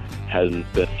person has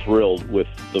been thrilled with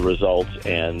the results,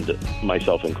 and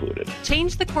myself included.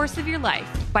 Change the course of your life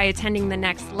by attending the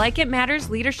next Like It Matters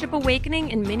Leadership Awakening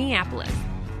in Minneapolis,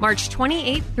 March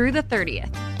 28th through the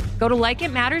 30th. Go to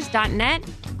likeitmatters.net,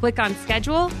 click on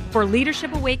Schedule for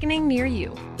Leadership Awakening near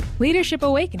you. Leadership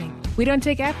Awakening. We don't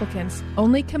take applicants,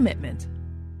 only commitment.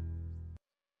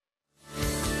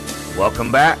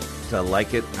 Welcome back to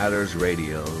Like It Matters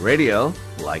Radio. Radio,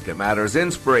 like it matters,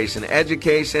 inspiration,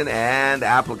 education, and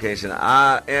application.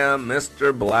 I am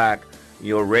Mr. Black,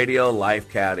 your radio life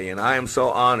caddy, and I am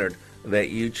so honored that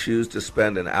you choose to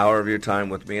spend an hour of your time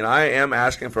with me. And I am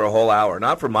asking for a whole hour,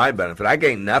 not for my benefit. I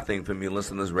gain nothing from you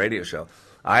listening to this radio show.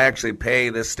 I actually pay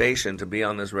this station to be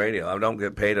on this radio. I don't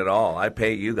get paid at all. I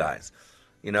pay you guys.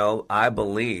 You know, I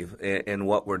believe in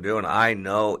what we're doing. I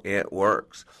know it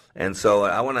works. And so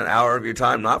I want an hour of your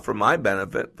time, not for my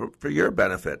benefit, for your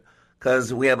benefit,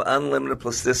 because we have unlimited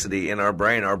plasticity in our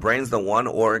brain. Our brain's the one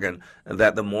organ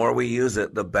that the more we use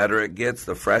it, the better it gets,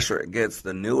 the fresher it gets,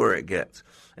 the newer it gets.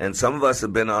 And some of us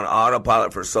have been on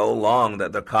autopilot for so long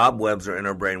that the cobwebs are in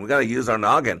our brain. We got to use our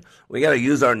noggin. We got to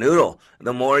use our noodle.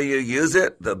 The more you use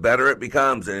it, the better it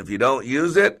becomes. And if you don't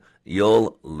use it,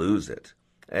 you'll lose it.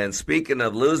 And speaking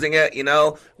of losing it, you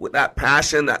know, with that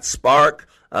passion, that spark,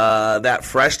 that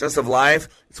freshness of life.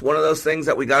 It's one of those things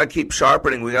that we got to keep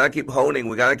sharpening, we got to keep honing,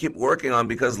 we got to keep working on,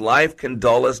 because life can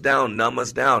dull us down, numb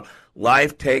us down.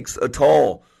 Life takes a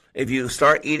toll. If you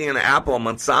start eating an apple,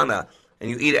 manzana, and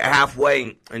you eat it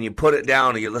halfway and you put it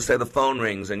down, and let's say the phone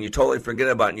rings and you totally forget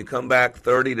about it, and you come back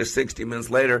 30 to 60 minutes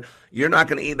later, you're not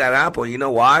going to eat that apple. You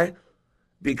know why?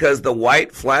 Because the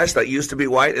white flesh that used to be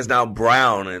white is now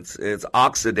brown. It's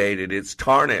oxidated. It's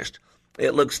tarnished.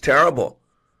 It looks terrible.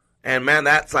 And man,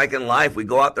 that's like in life. We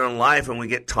go out there in life and we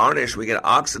get tarnished, we get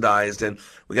oxidized, and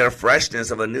we get a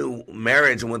freshness of a new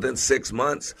marriage. And within 6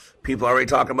 months, people are already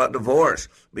talking about divorce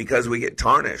because we get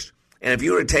tarnished. And if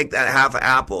you were to take that half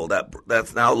apple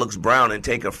that now looks brown and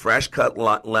take a fresh cut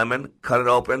lemon, cut it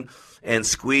open, and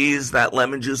squeeze that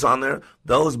lemon juice on there,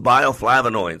 those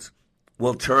bioflavonoids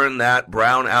will turn that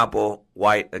brown apple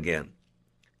white again.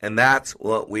 And that's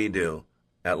what we do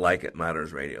at Like It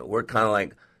Matters Radio. We're kind of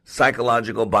like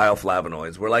psychological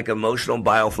bioflavonoids. We're like emotional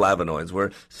bioflavonoids. We're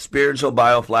spiritual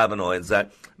bioflavonoids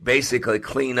that basically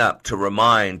clean up, to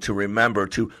remind, to remember,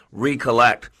 to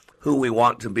recollect who we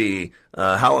want to be,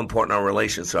 how important our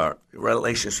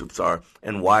relationships are,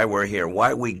 and why we're here,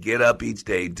 why we get up each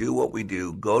day, do what we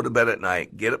do, go to bed at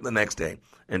night, get up the next day,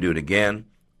 and do it again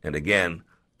and again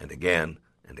and again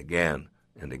and again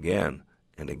and again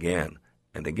and again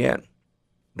and again.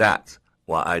 That's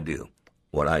why I do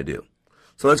what I do.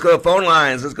 So let's go to phone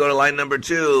lines. Let's go to line number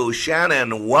 2.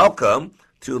 Shannon, welcome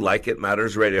to Like It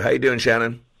Matters Radio. How you doing,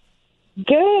 Shannon? Good.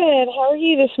 How are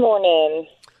you this morning?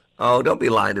 Oh, don't be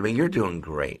lying to me. You're doing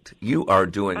great. You are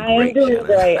doing great, I am doing Shannon.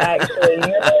 great,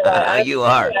 actually. You're right. You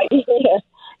are.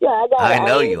 Yeah, I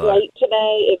know you are. Late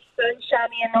today. It's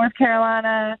sunshiny in North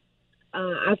Carolina.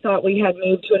 I thought we had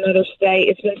moved to another state.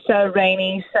 It's been so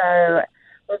rainy, so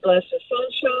we're blessed with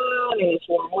sunshine, and it's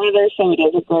warm weather, so it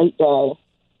is a great day.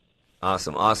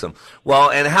 Awesome. Well,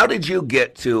 and how did you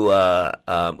get to,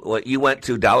 you went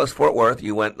to Dallas-Fort Worth.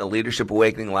 You went to Leadership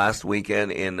Awakening last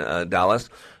weekend in Dallas.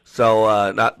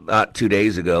 So not 2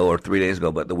 days ago or 3 days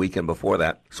ago, but the weekend before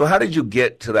that. So how did you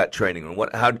get to that training? And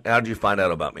how did you find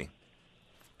out about me?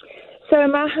 So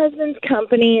my husband's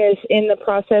company is in the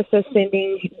process of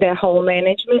sending the whole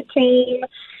management team,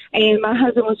 and my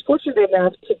husband was fortunate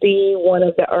enough to be one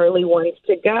of the early ones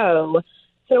to go.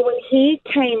 So when he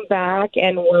came back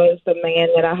and was the man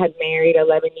that I had married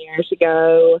 11 years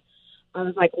ago, I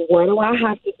was like, what do I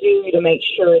have to do to make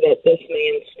sure that this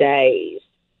man stays?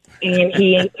 And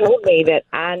he told me that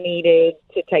I needed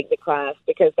to take the class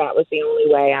because that was the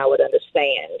only way I would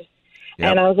understand. Yep.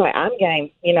 And I was like, I'm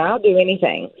game. I'll do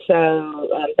anything.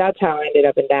 So that's how I ended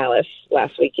up in Dallas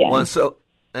last weekend. Well,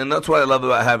 and that's what I love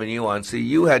about having you on. See,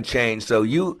 you had changed. So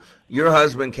your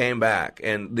husband came back,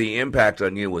 and the impact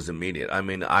on you was immediate. I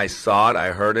mean, I saw it.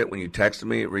 I heard it when you texted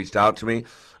me, reached out to me.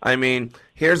 I mean,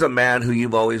 here's a man who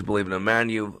you've always believed in, a man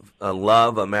you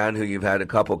love, a man who you've had a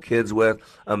couple kids with,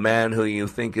 a man who you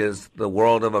think is the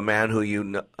world of, a man who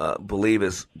you believe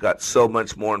has got so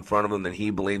much more in front of him than he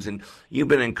believes in. You've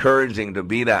been encouraging to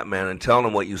be that man and telling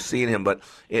him what you see in him, but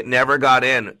it never got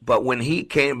in. But when he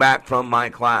came back from my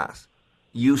class,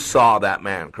 you saw that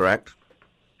man, correct?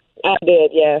 I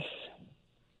did, yes.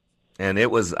 And it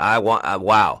was,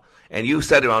 wow. And you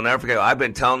said to him, I'll never forget, I've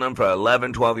been telling him for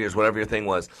 11, 12 years, whatever your thing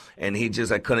was, and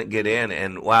I couldn't get in,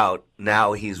 and wow,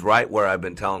 now he's right where I've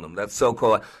been telling him. That's so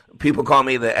cool. People call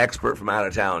me the expert from out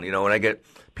of town. When I get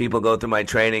people go through my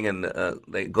training and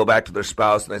they go back to their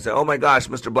spouse and they say, oh my gosh,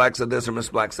 Mr. Black said this or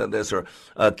Mr. Black said this, or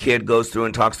a kid goes through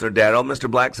and talks to their dad, oh, Mr.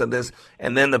 Black said this,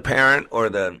 and then the parent or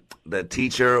the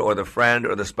teacher or the friend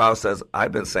or the spouse says,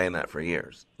 I've been saying that for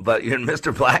years. But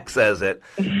Mr. Black says it.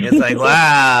 It's like,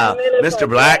 wow, Mr.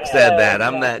 Black said that.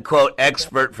 I'm that, quote,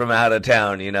 expert from out of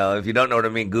town. If you don't know what I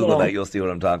mean, Google that. You'll see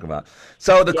what I'm talking about.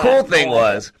 So the cool thing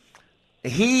was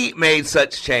he made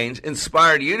such change,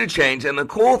 inspired you to change. And the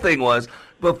cool thing was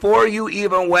before you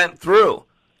even went through,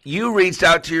 you reached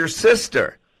out to your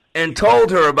sister and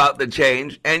told her about the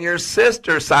change. And your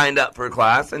sister signed up for a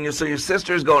class. And so your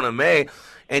sister's going to May.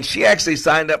 And she actually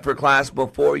signed up for class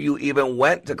before you even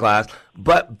went to class,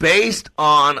 but based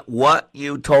on what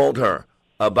you told her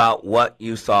about what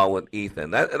you saw with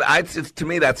Ethan. To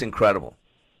me, that's incredible.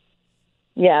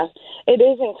 Yeah, it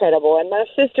is incredible. And my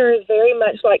sister is very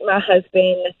much like my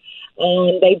husband.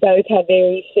 They both have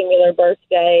very similar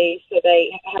birthdays, so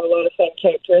they have a lot of same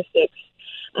characteristics.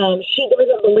 She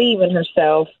doesn't believe in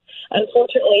herself.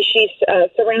 Unfortunately, she's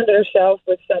surrounded herself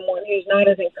with someone who's not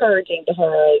as encouraging to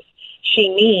her as she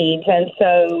needs, and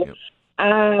so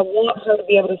I want her to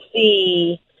be able to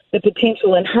see the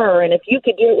potential in her. And if you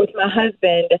could do it with my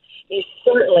husband, you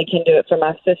certainly can do it for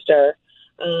my sister.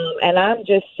 And I'm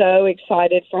just so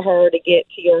excited for her to get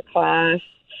to your class.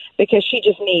 because she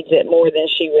just needs it more than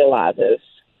she realizes.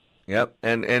 Yep,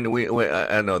 and we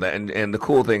I know that, and the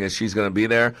cool thing is she's going to be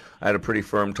there. I had a pretty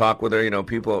firm talk with her. You know,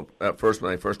 people at first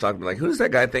when they first talked to me, like, who does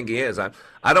that guy think he is?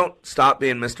 I don't stop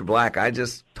being Mr. Black. I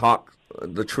just talk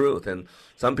the truth, and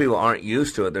some people aren't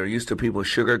used to it. They're used to people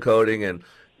sugarcoating and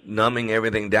numbing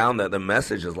everything down that the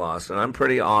message is lost. And I'm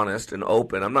pretty honest and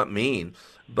open. I'm not mean,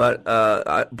 but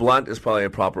blunt is probably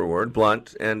a proper word,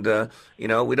 blunt. And, you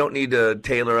know, we don't need to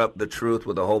tailor up the truth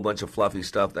with a whole bunch of fluffy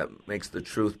stuff that makes the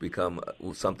truth become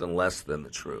something less than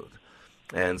the truth.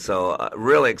 And so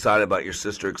really excited about your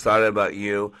sister, excited about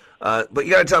you. But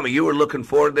you got to tell me, you were looking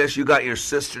forward to this. You got your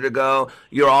sister to go.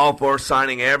 You're all for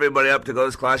signing everybody up to go to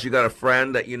this class. You got a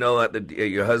friend that you know at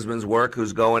your husband's work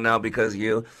who's going now because of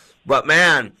you. But,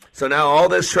 man, so now all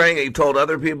this training that you told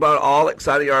other people about, all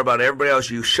excited you are about everybody else,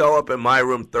 you show up in my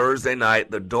room Thursday night,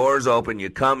 the door's open,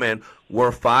 you come in,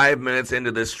 we're 5 minutes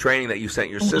into this training that you sent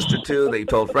your sister to, that you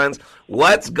told friends.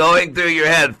 What's going through your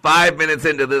head 5 minutes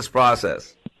into this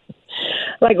process?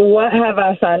 Like, what have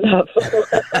I signed up for?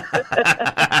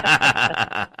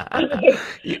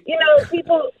 You know,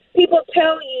 people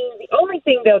tell you, the only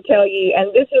thing they'll tell you,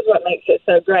 and this is what makes it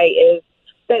so great, is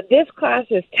that this class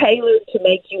is tailored to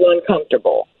make you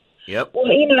uncomfortable. Yep. Well,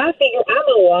 you know, I figure I'm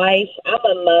a wife, I'm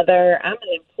a mother, I'm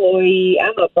an employee,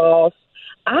 I'm a boss.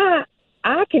 I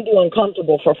can do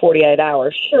uncomfortable for 48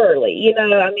 hours, surely. You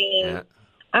know, I mean, yeah.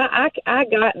 I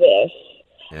got this.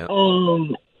 Yep.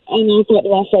 And I thought to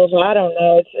myself, well, I don't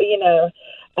know. It's, you know,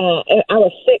 I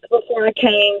was sick before I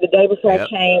came. The day before I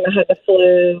came, I had the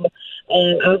flu.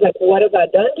 And I was like, what have I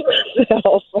done to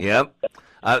myself? Yep.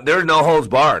 There's no holds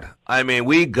barred. I mean,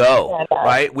 we go,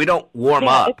 right? We don't warm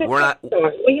up. We're not.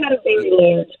 We had a very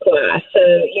large class, so,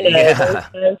 you know, there's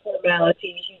no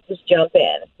formalities. You just jump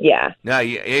in. Yeah. Yeah,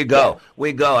 you go.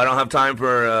 We go. I don't have time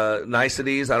for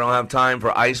niceties. I don't have time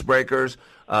for icebreakers.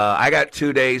 I got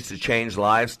 2 days to change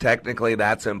lives. Technically,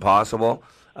 that's impossible.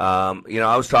 You know,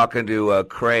 I was talking to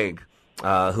Craig,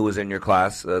 who was in your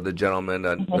class, the gentleman,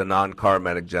 the non-car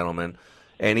medic gentleman.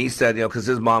 And he said, you know, because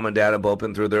his mom and dad have both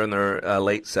been through, they're in their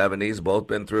late 70s, both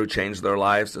been through, changed their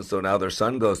lives, and so now their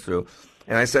son goes through.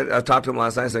 And I talked to him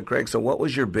last night, I said, Craig, so what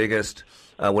was your biggest,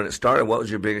 when it started, what was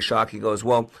your biggest shock? He goes,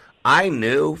 well, I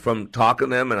knew from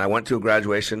talking to them, and I went to a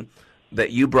graduation,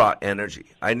 that you brought energy.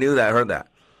 I knew that, I heard that.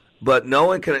 But no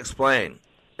one can express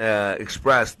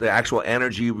the actual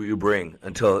energy you bring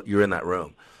until you're in that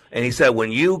room. And he said,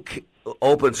 when you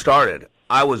started,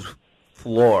 I was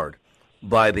floored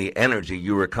by the energy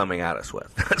you were coming at us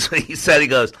with. That's what he said. He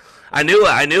goes, I knew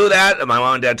that. My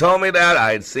mom and dad told me that.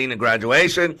 I had seen a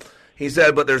graduation. He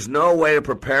said, but there's no way to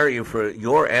prepare you for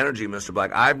your energy, Mr.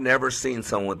 Black. I've never seen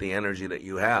someone with the energy that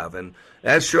you have. And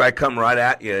that's true. I come right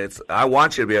at you. I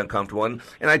want you to be uncomfortable. And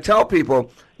I tell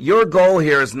people, your goal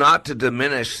here is not to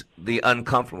diminish the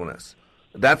uncomfortableness.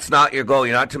 That's not your goal.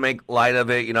 You're not to make light of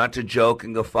it. You're not to joke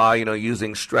and guffaw, you know,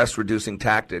 using stress-reducing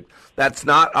tactic. That's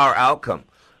not our outcome.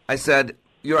 I said,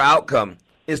 your outcome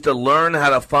is to learn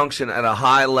how to function at a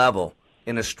high level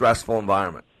in a stressful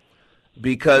environment.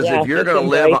 Because if you're going to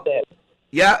live,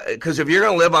 because if you're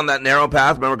going to live on that narrow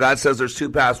path, remember God says there's two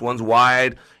paths. One's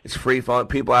wide, it's free fun,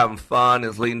 people having fun,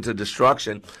 it's leading to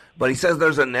destruction. But He says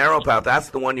there's a narrow path. That's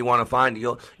the one you want to find.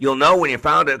 You'll know when you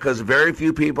found it because very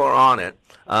few people are on it.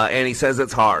 And He says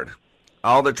it's hard.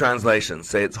 All the translations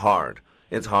say it's hard.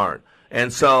 It's hard.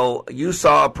 And so you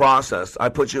saw a process. I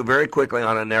put you very quickly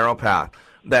on a narrow path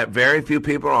that very few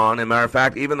people are on. As a matter of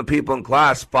fact, even the people in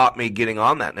class fought me getting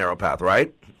on that narrow path,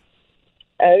 right?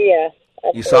 Oh, yeah.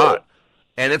 Absolutely. You saw it.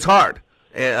 And it's hard.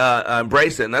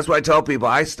 Embrace it. And that's why I tell people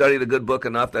I studied a good book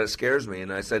enough that it scares me.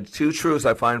 And I said 2 truths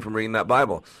I find from reading that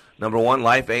Bible. Number 1,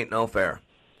 life ain't no fair.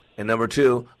 And number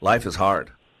 2, life is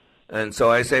hard. And so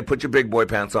I say put your big boy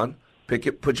pants on. Put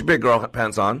your big girl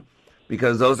pants on.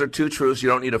 Because those are 2 truths. You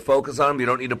don't need to focus on them. You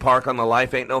don't need to park on the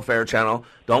Life Ain't No Fair channel.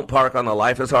 Don't park on the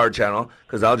Life is Hard channel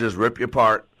because I'll just rip you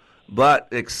apart. But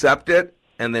accept it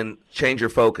and then change your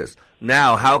focus.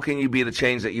 Now, how can you be the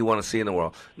change that you want to see in the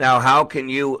world? Now, how can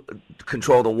you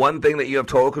control the one thing that you have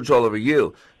total control over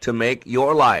you to make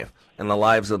your life and the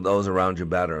lives of those around you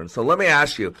better? And so let me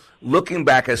ask you, looking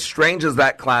back, as strange as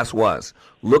that class was,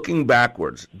 looking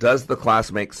backwards, does the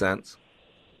class make sense?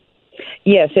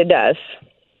 Yes, it does.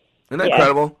 Isn't that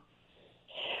incredible?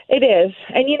 It is.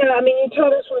 And, you know, I mean, you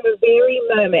told us from the very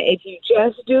moment, if you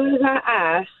just do as I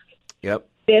ask,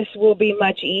 this will be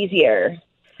much easier.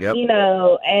 Yep. You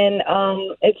know, and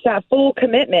it's that full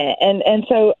commitment. And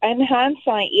so in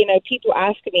hindsight, you know, people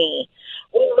ask me,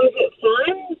 well, was it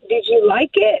fun? Did you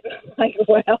like it? Like,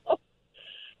 well,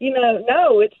 you know,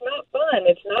 no, it's not fun.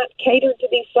 It's not catered to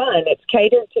be fun. It's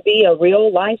catered to be a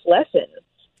real life lesson.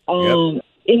 In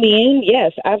the end,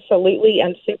 yes, absolutely.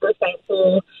 I'm super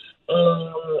thankful.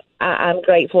 I'm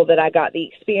grateful that I got the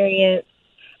experience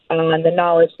and the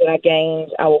knowledge that I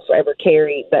gained. I will forever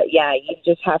carry. But yeah, you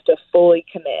just have to fully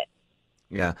commit.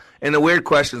 Yeah, and the weird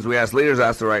questions we ask, leaders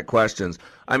ask the right questions.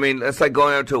 I mean, it's like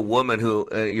going out to a woman who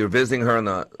you're visiting her in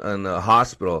the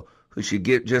hospital, who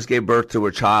just gave birth to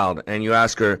her child, and you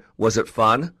ask her, was it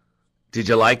fun? Did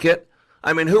you like it?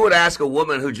 I mean, who would ask a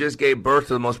woman who just gave birth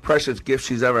to the most precious gift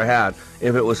she's ever had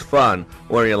if it was fun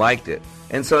or you liked it?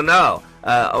 And so, no,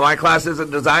 my class isn't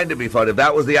designed to be fun. If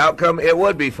that was the outcome, it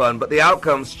would be fun, but the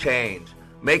outcomes change.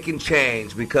 Making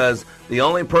change, because the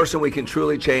only person we can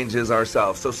truly change is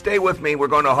ourselves. So stay with me. We're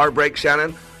going to a hard break,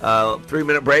 Shannon.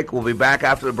 3-minute break. We'll be back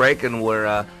after the break, and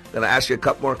we're going to ask you a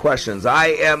couple more questions. I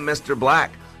am Mr.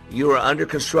 Black. You are under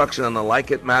construction on the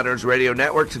Like It Matters Radio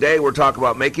Network. Today we're talking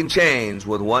about making change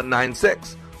with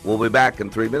 196. We'll be back in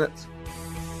 3 minutes.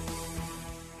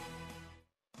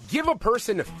 Give a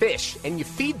person a fish and you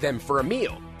feed them for a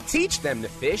meal. Teach them to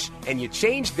fish and you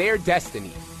change their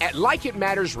destiny. At Like It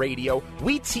Matters Radio,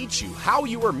 we teach you how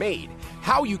you are made,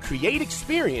 how you create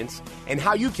experience, and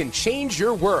how you can change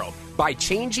your world by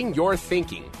changing your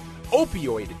thinking.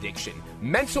 Opioid addiction,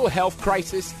 mental health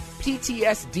crisis,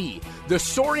 PTSD, the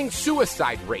soaring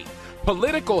suicide rate,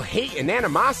 political hate and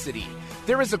animosity.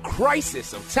 There is a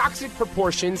crisis of toxic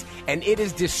proportions, and it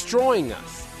is destroying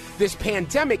us. This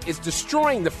pandemic is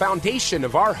destroying the foundation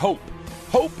of our hope.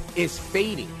 Hope is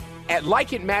fading. At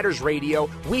Like It Matters Radio,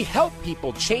 we help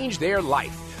people change their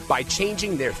life by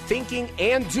changing their thinking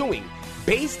and doing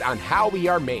based on how we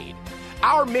are made.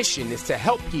 Our mission is to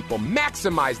help people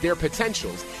maximize their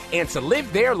potentials and to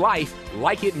live their life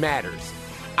like it matters.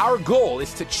 Our goal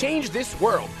is to change this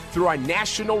world through our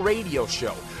national radio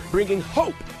show, bringing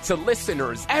hope to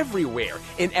listeners everywhere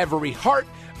in every heart,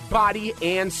 body,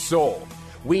 and soul.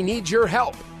 We need your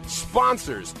help,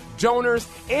 sponsors, donors,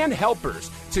 and helpers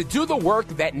to do the work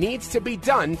that needs to be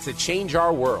done to change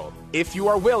our world. If you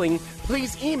are willing,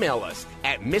 please email us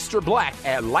at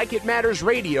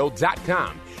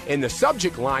MrBlack@LikeItMattersRadio.com. In the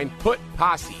subject line, put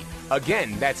Posse.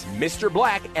 Again, that's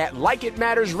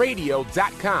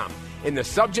MrBlack@LikeItMattersRadio.com. In the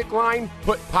subject line,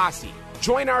 put Posse.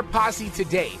 Join our posse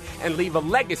today and leave a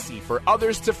legacy for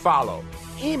others to follow.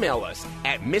 Email us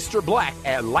at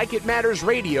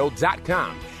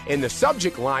MrBlack@LikeItMattersRadio.com. In the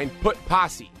subject line, put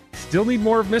Posse. Still need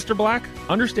more of Mr. Black?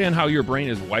 Understand how your brain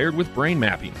is wired with brain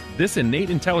mapping. This innate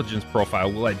intelligence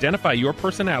profile will identify your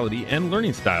personality and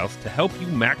learning styles to help you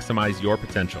maximize your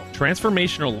potential.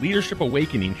 Transformational Leadership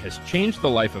Awakening has changed the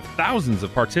life of thousands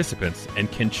of participants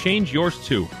and can change yours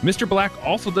too. Mr. Black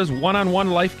also does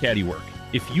one-on-one life caddy work.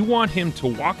 If you want him to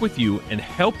walk with you and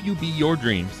help you be your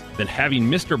dreams, then having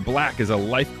Mr. Black as a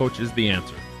life coach is the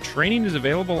answer. Training is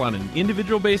available on an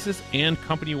individual basis and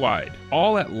company-wide,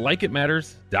 all at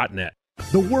likeitmatters.net.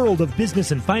 The world of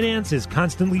business and finance is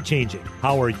constantly changing.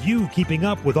 How are you keeping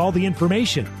up with all the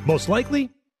information? Most likely,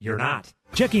 you're not.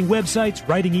 Checking websites,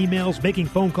 writing emails, making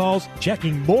phone calls,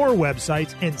 checking more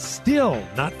websites, and still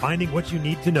not finding what you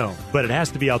need to know. But it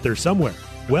has to be out there somewhere.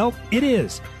 Well, it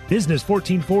is. Business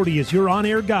 1440 is your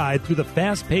on-air guide through the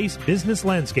fast-paced business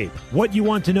landscape. What you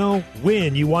want to know,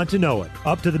 when you want to know it.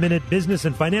 Up-to-the-minute business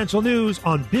and financial news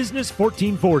on Business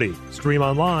 1440. Stream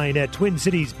online at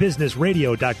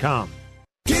TwinCitiesBusinessRadio.com.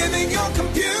 Giving your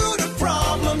computer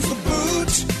problems the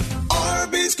boot.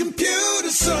 Arby's Computer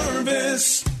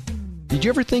Service. Did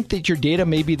you ever think that your data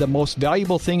may be the most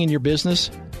valuable thing in your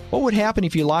business? What would happen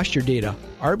if you lost your data?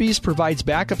 Arby's provides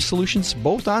backup solutions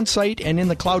both on-site and in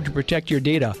the cloud to protect your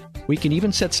data. We can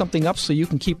even set something up so you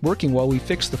can keep working while we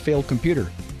fix the failed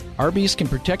computer. Arby's can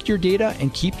protect your data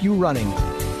and keep you running.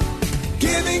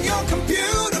 Giving your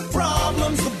computer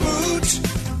problems the boot.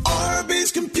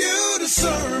 Arby's Computer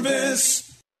Service.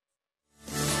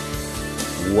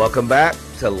 Welcome back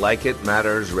to Like It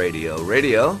Matters Radio.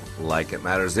 Radio, like it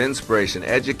matters, inspiration,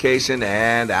 education,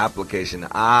 and application.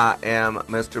 I am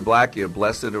Mr. Black, your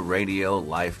blessed radio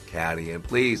life caddy. And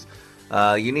please,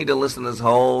 you need to listen to this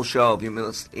whole show. If you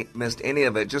missed any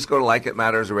of it, just go to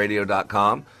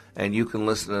likeitmattersradio.com and you can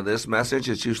listen to this message.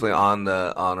 It's usually on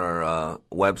our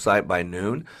website by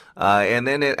noon. And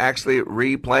then it actually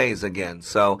replays again.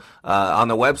 So on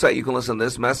the website, you can listen to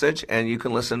this message, and you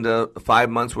can listen to 5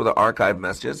 months worth of archive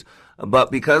messages.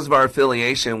 But because of our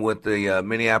affiliation with the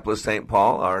Minneapolis-St.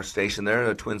 Paul, our station there,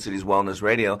 the Twin Cities Wellness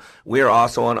Radio, we are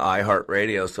also on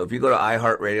iHeartRadio. So if you go to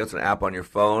iHeartRadio, it's an app on your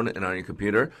phone and on your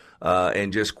computer,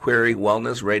 and just query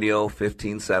Wellness Radio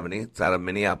 1570. It's out of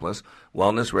Minneapolis.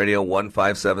 Wellness Radio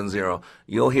 1570.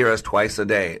 You'll hear us twice a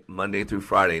day, Monday through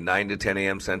Friday, 9 to 10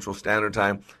 a.m. Central Standard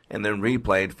Time, and then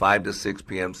replayed 5 to 6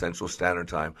 p.m. Central Standard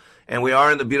Time. And we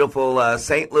are in the beautiful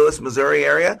St. Louis, Missouri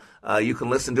area. You can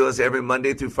listen to us every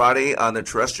Monday through Friday on the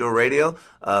terrestrial radio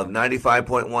of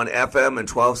 95.1 FM and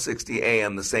 1260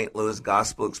 AM, the St. Louis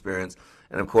Gospel Experience.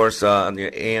 And, of course, on the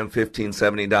AM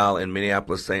 1570 dial in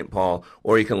Minneapolis, St. Paul,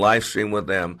 or you can live stream with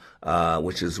them,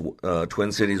 which is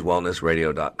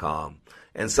TwinCitiesWellnessRadio.com.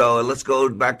 And so let's go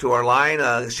back to our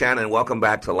line. Shannon, welcome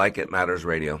back to Like It Matters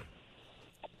Radio.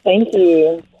 Thank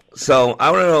you. So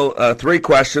I want to know 3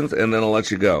 questions, and then I'll let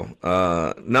you go.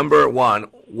 Number 1,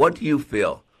 what do you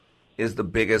feel is the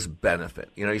biggest benefit?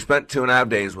 You know, you spent 2.5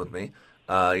 days with me.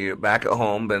 You're back at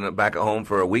home, been back at home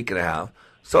for a week and a half.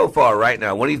 So far, right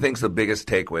now, what do you think is the biggest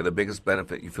takeaway, the biggest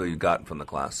benefit you feel you've gotten from the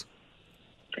class?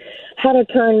 How to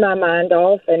turn my mind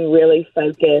off and really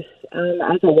focus.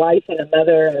 As a wife and a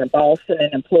mother and a boss and an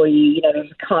employee, you know,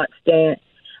 there's a constant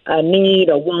need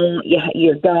or want.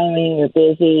 You're going, you're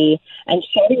busy. And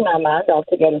shutting my mind off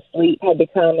to go to sleep had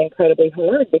become incredibly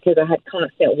hard because I had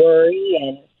constant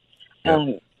worry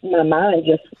and my mind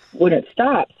just wouldn't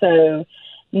stop. So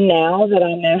now that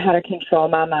I know how to control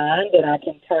my mind and I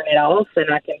can turn it off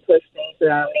and I can push things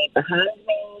that I need behind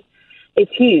me,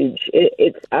 it's huge.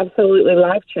 It's absolutely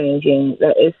life-changing.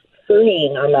 It's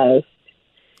freeing almost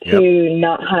to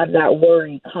not have that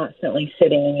worry constantly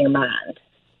sitting in your mind.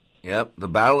 Yep, the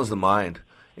battle is the mind.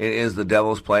 It is the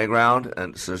devil's playground,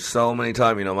 and so many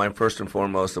times, you know, I'm first and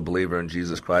foremost a believer in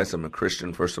Jesus Christ. I'm a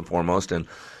Christian first and foremost, and,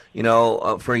 you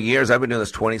know, for years, I've been doing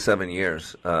this 27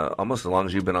 years, almost as long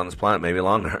as you've been on this planet, maybe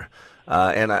longer.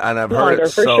 And I've heard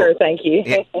it for sure, thank you.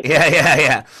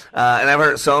 Yeah. And I've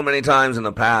heard it so many times in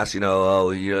the past,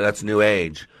 that's New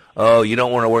Age. Oh, you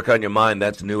don't want to work on your mind,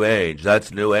 that's New Age.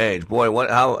 That's New Age. Boy,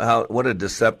 what a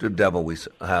deceptive devil we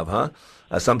have, huh?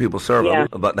 Some people serve him,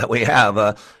 but that we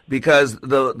have, because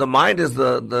the mind is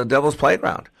the devil's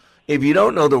playground. If you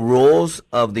don't know the rules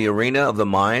of the arena of the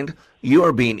mind, you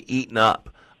are being eaten up.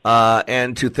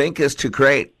 And to think is to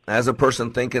create. As a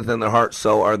person thinketh in their heart,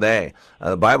 so are they.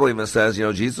 The Bible even says,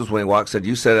 Jesus, when he walked, said,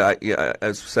 "You said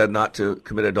I said not to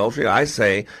commit adultery. I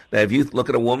say that if you look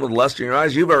at a woman with lust in your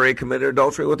eyes, you've already committed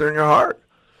adultery with her in your heart."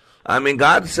 I mean,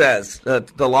 God says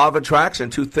that the law of attraction,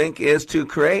 to think is to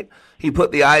create. He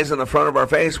put the eyes in the front of our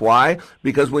face. Why?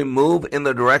 Because we move in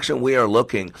the direction we are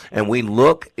looking, and we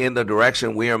look in the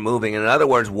direction we are moving. In other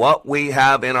words, what we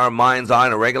have in our mind's eye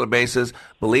on a regular basis,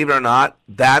 believe it or not,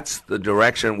 that's the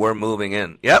direction we're moving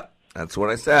in. Yep, that's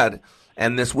what I said.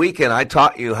 And this weekend, I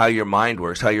taught you how your mind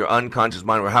works, how your unconscious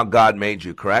mind works, how God made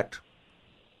you, correct?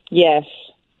 Yes.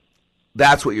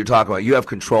 That's what you're talking about. You have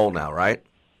control now, right?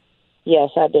 Yes,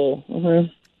 I do.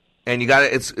 Mm-hmm. And you got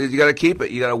to keep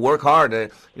it. You got to work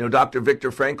hard. Dr.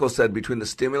 Viktor Frankl said between the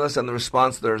stimulus and the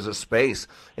response, there's a space.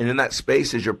 And in that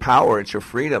space is your power. It's your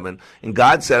freedom. And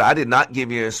God said, I did not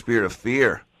give you a spirit of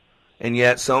fear. And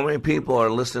yet so many people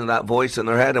are listening to that voice in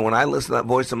their head. And when I listen to that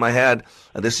voice in my head,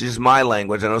 this is just my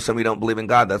language. I know some of you don't believe in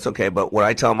God. That's okay. But what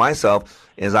I tell myself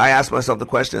is I ask myself the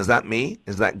question, is that me?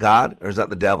 Is that God? Or is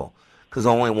that the devil? Because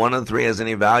only one of the 3 has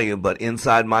any value, but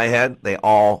inside my head, they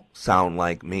all sound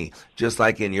like me. Just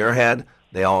like in your head,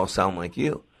 they all sound like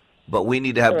you. But we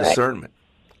need to have discernment.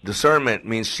 Discernment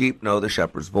means sheep know the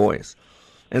shepherd's voice.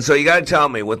 And so you got to tell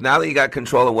me, now that you got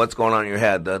control of what's going on in your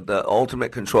head, the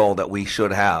ultimate control that we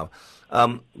should have,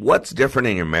 what's different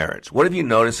in your marriage? What have you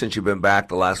noticed since you've been back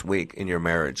the last week in your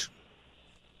marriage?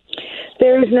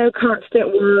 There is no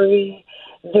constant worry.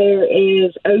 There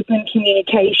is open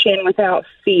communication without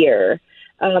fear.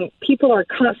 People are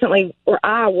constantly, or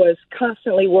I was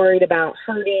constantly worried about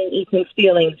hurting Ethan's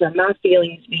feelings or my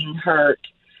feelings being hurt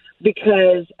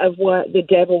because of what the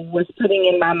devil was putting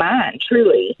in my mind,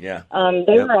 truly. Yeah.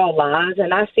 They were all lies,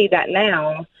 and I see that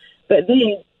now. But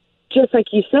then, just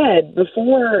like you said,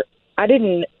 before I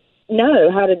didn't know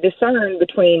how to discern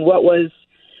between what was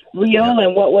real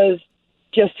and what was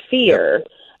just fear.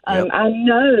 I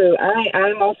know,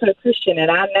 I'm also a Christian,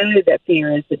 and I know that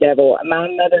fear is the devil. My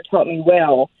mother taught me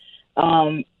well,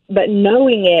 but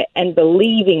knowing it and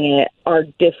believing it are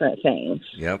different things.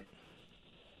 Yep.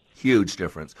 Huge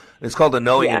difference. It's called the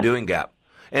knowing and doing gap.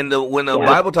 And when the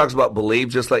Bible talks about believe,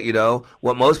 just let you know,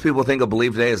 what most people think of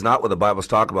believe today is not what the Bible's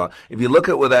talking about. If you look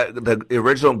at what the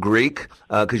original Greek,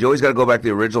 because you always got to go back to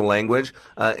the original language,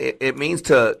 it means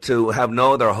to have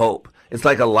no other hope. It's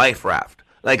like a life raft.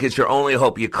 Like it's your only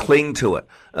hope. You cling to it.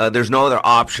 There's no other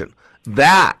option.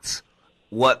 That's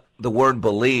what the word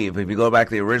believe, if you go back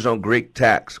to the original Greek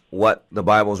text, what the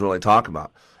Bible is really talking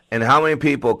about. And how many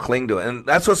people cling to it. And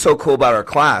that's what's so cool about our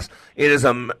class. It is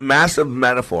a massive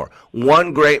metaphor,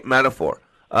 one great metaphor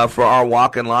for our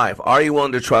walk in life. Are you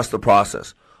willing to trust the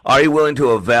process? Are you willing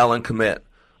to avail and commit?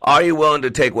 Are you willing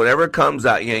to take whatever comes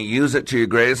at you and use it to your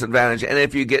greatest advantage? And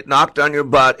if you get knocked on your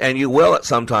butt, and you will at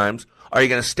sometimes, are you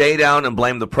going to stay down and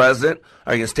blame the president?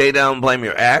 Are you going to stay down and blame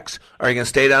your ex? Are you going to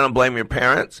stay down and blame your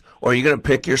parents? Or are you going to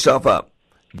pick yourself up,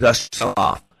 dust yourself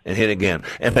off, and hit again?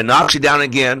 And if it knocks you down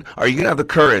again, are you going to have the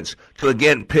courage to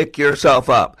again pick yourself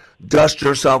up, dust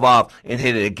yourself off, and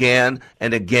hit it again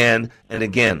and again and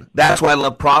again? That's why I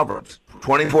love Proverbs.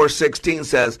 24:16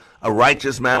 says, a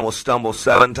righteous man will stumble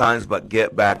 7 times but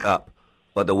get back up,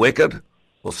 but the wicked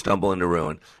will stumble into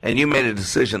ruin. And you made a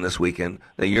decision this weekend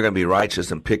that you're going to be righteous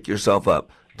and pick yourself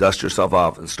up, dust yourself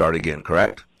off, and start again,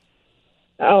 correct?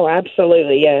 Oh,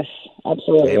 absolutely, yes.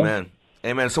 Absolutely. Amen.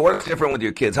 Amen. So what's different with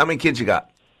your kids? How many kids you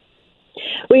got?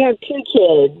 We have 2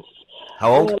 kids.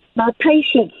 How old? My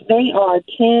patients, they are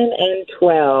 10 and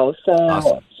 12. So,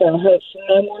 awesome. So it's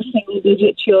no more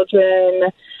single-digit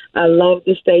children. I love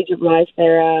the stage of life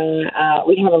they're in.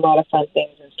 We have a lot of fun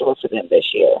things in store for them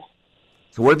this year.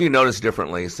 So what have you noticed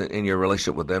differently in your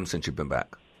relationship with them since you've been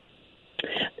back?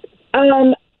 I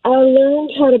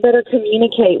learned how to better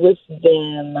communicate with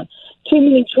them. Too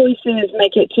many choices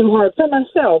make it too hard for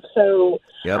myself. So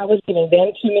I was giving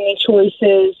them too many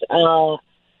choices.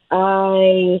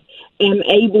 I am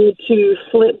able to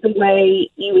flip the way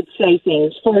you would say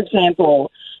things. For example,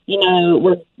 you know,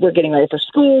 we're getting ready for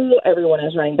school. Everyone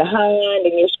is running behind,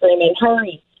 and you're screaming,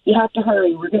 hurry. You have to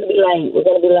hurry. We're going to be late. We're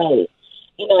going to be late.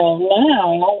 You know,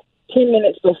 now, 10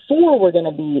 minutes before we're going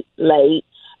to be late,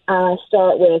 I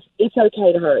start with, it's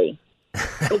okay to hurry.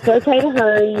 It's okay to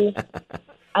hurry.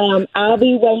 I'll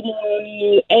be waiting on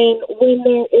you. And when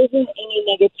there isn't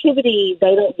any negativity,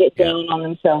 they don't get down on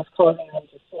themselves, causing them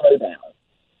to slow down.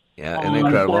 Yeah, and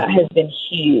incredible. That has been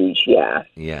huge, yeah.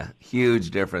 Yeah,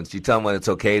 huge difference. You tell them what it's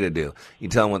okay to do. You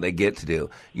tell them what they get to do.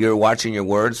 You're watching your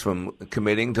words from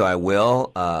committing to I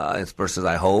will versus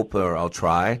I hope or I'll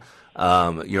try.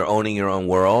 You're owning your own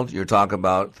world. You're talking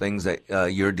about things that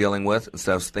you're dealing with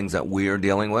instead of things that we're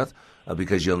dealing with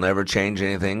because you'll never change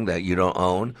anything that you don't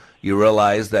own. You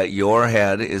realize that your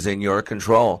head is in your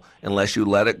control unless you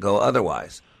let it go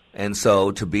otherwise. And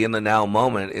so to be in the now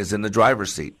moment is in the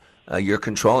driver's seat. You're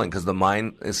controlling because the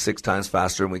mind is 6 times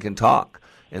faster than we can talk.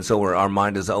 And so our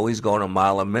mind is always going a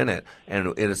mile a minute. And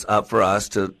it is up for us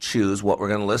to choose what we're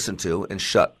going to listen to and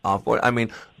shut off. I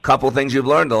mean, a couple of things you've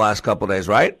learned the last couple of days,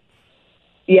 right?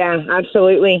 Yeah,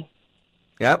 absolutely.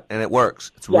 Yep, and it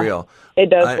works. It's real. It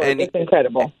does work. It's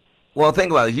incredible. Well,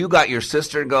 think about it. You got your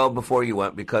sister to go before you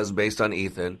went because based on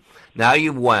Ethan. Now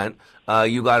you went.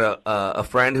 You got a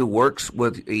friend who works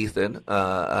with Ethan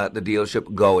at the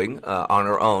dealership going on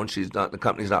her own. The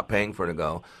company's not paying for her to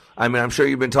go. I mean, I'm sure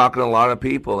you've been talking to a lot of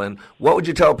people. And what would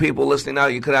you tell people listening now?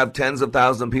 You could have tens of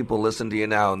thousands of people listen to you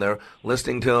now, and they're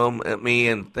listening to them at me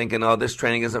and thinking, oh, this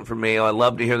training isn't for me. Oh, I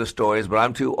love to hear the stories, but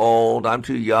I'm too old. I'm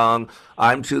too young.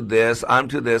 I'm too this. I'm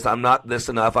too this. I'm not this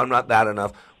enough. I'm not that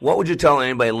enough. What would you tell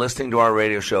anybody listening to our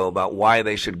radio show about why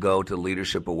they should go to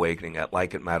Leadership Awakening at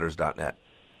likeitmatters.net?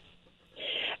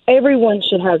 Everyone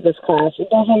should have this class. It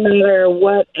doesn't matter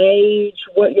what age,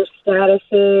 what your status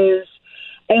is.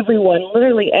 Everyone,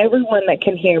 literally everyone that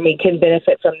can hear me can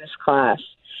benefit from this class.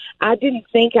 I didn't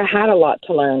think I had a lot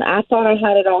to learn. I thought I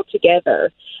had it all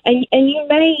together. And you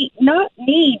may not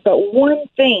need but one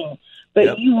thing,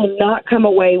 but you will not come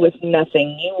away with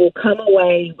nothing. You will come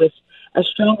away with a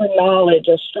stronger knowledge,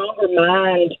 a stronger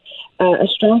mind, a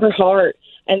stronger heart.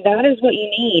 And that is what you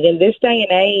need. In this day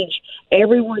and age,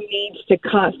 everyone needs to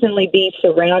constantly be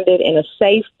surrounded in a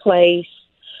safe place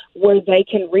where they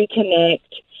can reconnect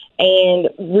and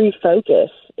refocus.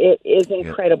 It is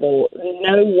incredible.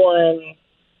 No one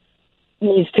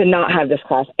needs to not have this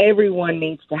class. Everyone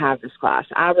needs to have this class.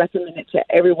 I recommend it to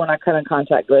everyone I come in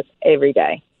contact with every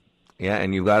day. Yeah,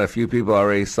 and you've got a few people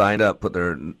already signed up, put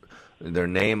their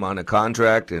name on a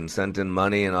contract and sent in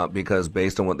money and because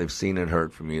based on what they've seen and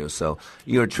heard from you. So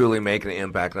you are truly making an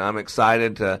impact. And I'm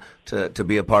excited to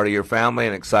be a part of your family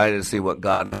and excited to see what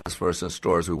God has for us in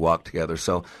store as we walk together.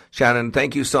 So Shannon,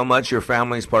 thank you so much. Your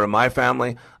family is part of my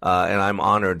family, and I'm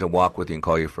honored to walk with you and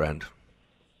call you friend.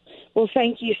 Well,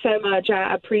 thank you so much.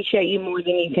 I appreciate you more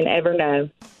than you can ever know.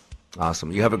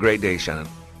 Awesome. You have a great day, Shannon.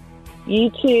 You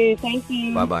too. Thank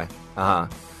you. Bye-bye.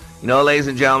 You know, ladies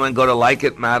and gentlemen, go to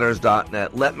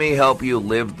likeitmatters.net. Let me help you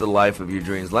live the life of your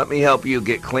dreams. Let me help you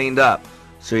get cleaned up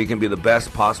so you can be the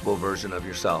best possible version of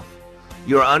yourself.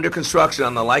 You are under construction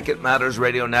on the Like It Matters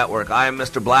Radio Network. I am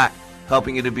Mr. Black,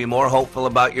 helping you to be more hopeful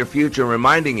about your future,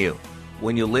 reminding you,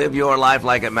 when you live your life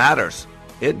like it matters,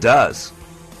 it does.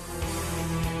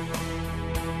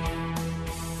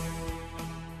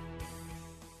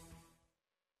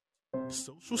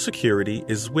 Social Security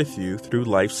is with you through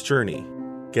life's journey.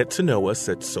 Get to know us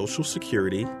at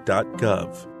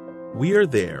socialsecurity.gov. We are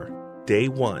there, day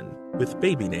one, with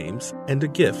baby names and a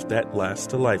gift that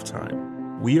lasts a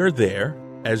lifetime. We are there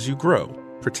as you grow,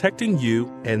 protecting you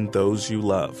and those you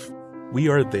love. We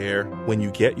are there when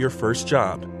you get your first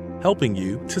job, helping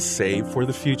you to save for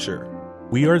the future.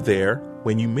 We are there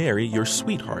when you marry your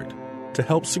sweetheart, to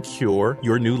help secure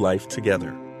your new life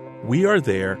together. We are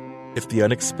there if the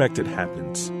unexpected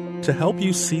happens, to help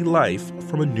you see life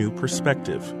from a new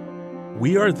perspective.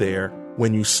 We are there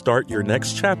when you start your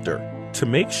next chapter, to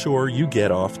make sure you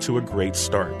get off to a great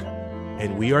start.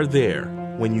 And we are there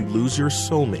when you lose your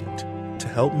soulmate, to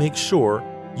help make sure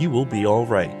you will be all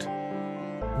right.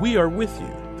 We are with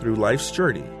you through life's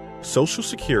journey. Social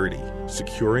Security,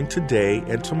 securing today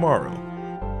and tomorrow.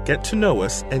 Get to know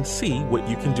us and see what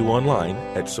you can do online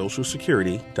at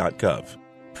socialsecurity.gov.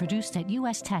 Produced at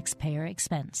U.S. taxpayer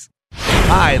expense.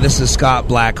 Hi, this is Scott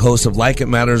Black, host of Like It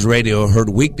Matters Radio, heard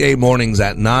weekday mornings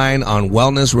at 9 on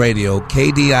Wellness Radio,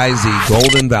 KDIZ,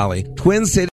 Golden Valley, Twin City.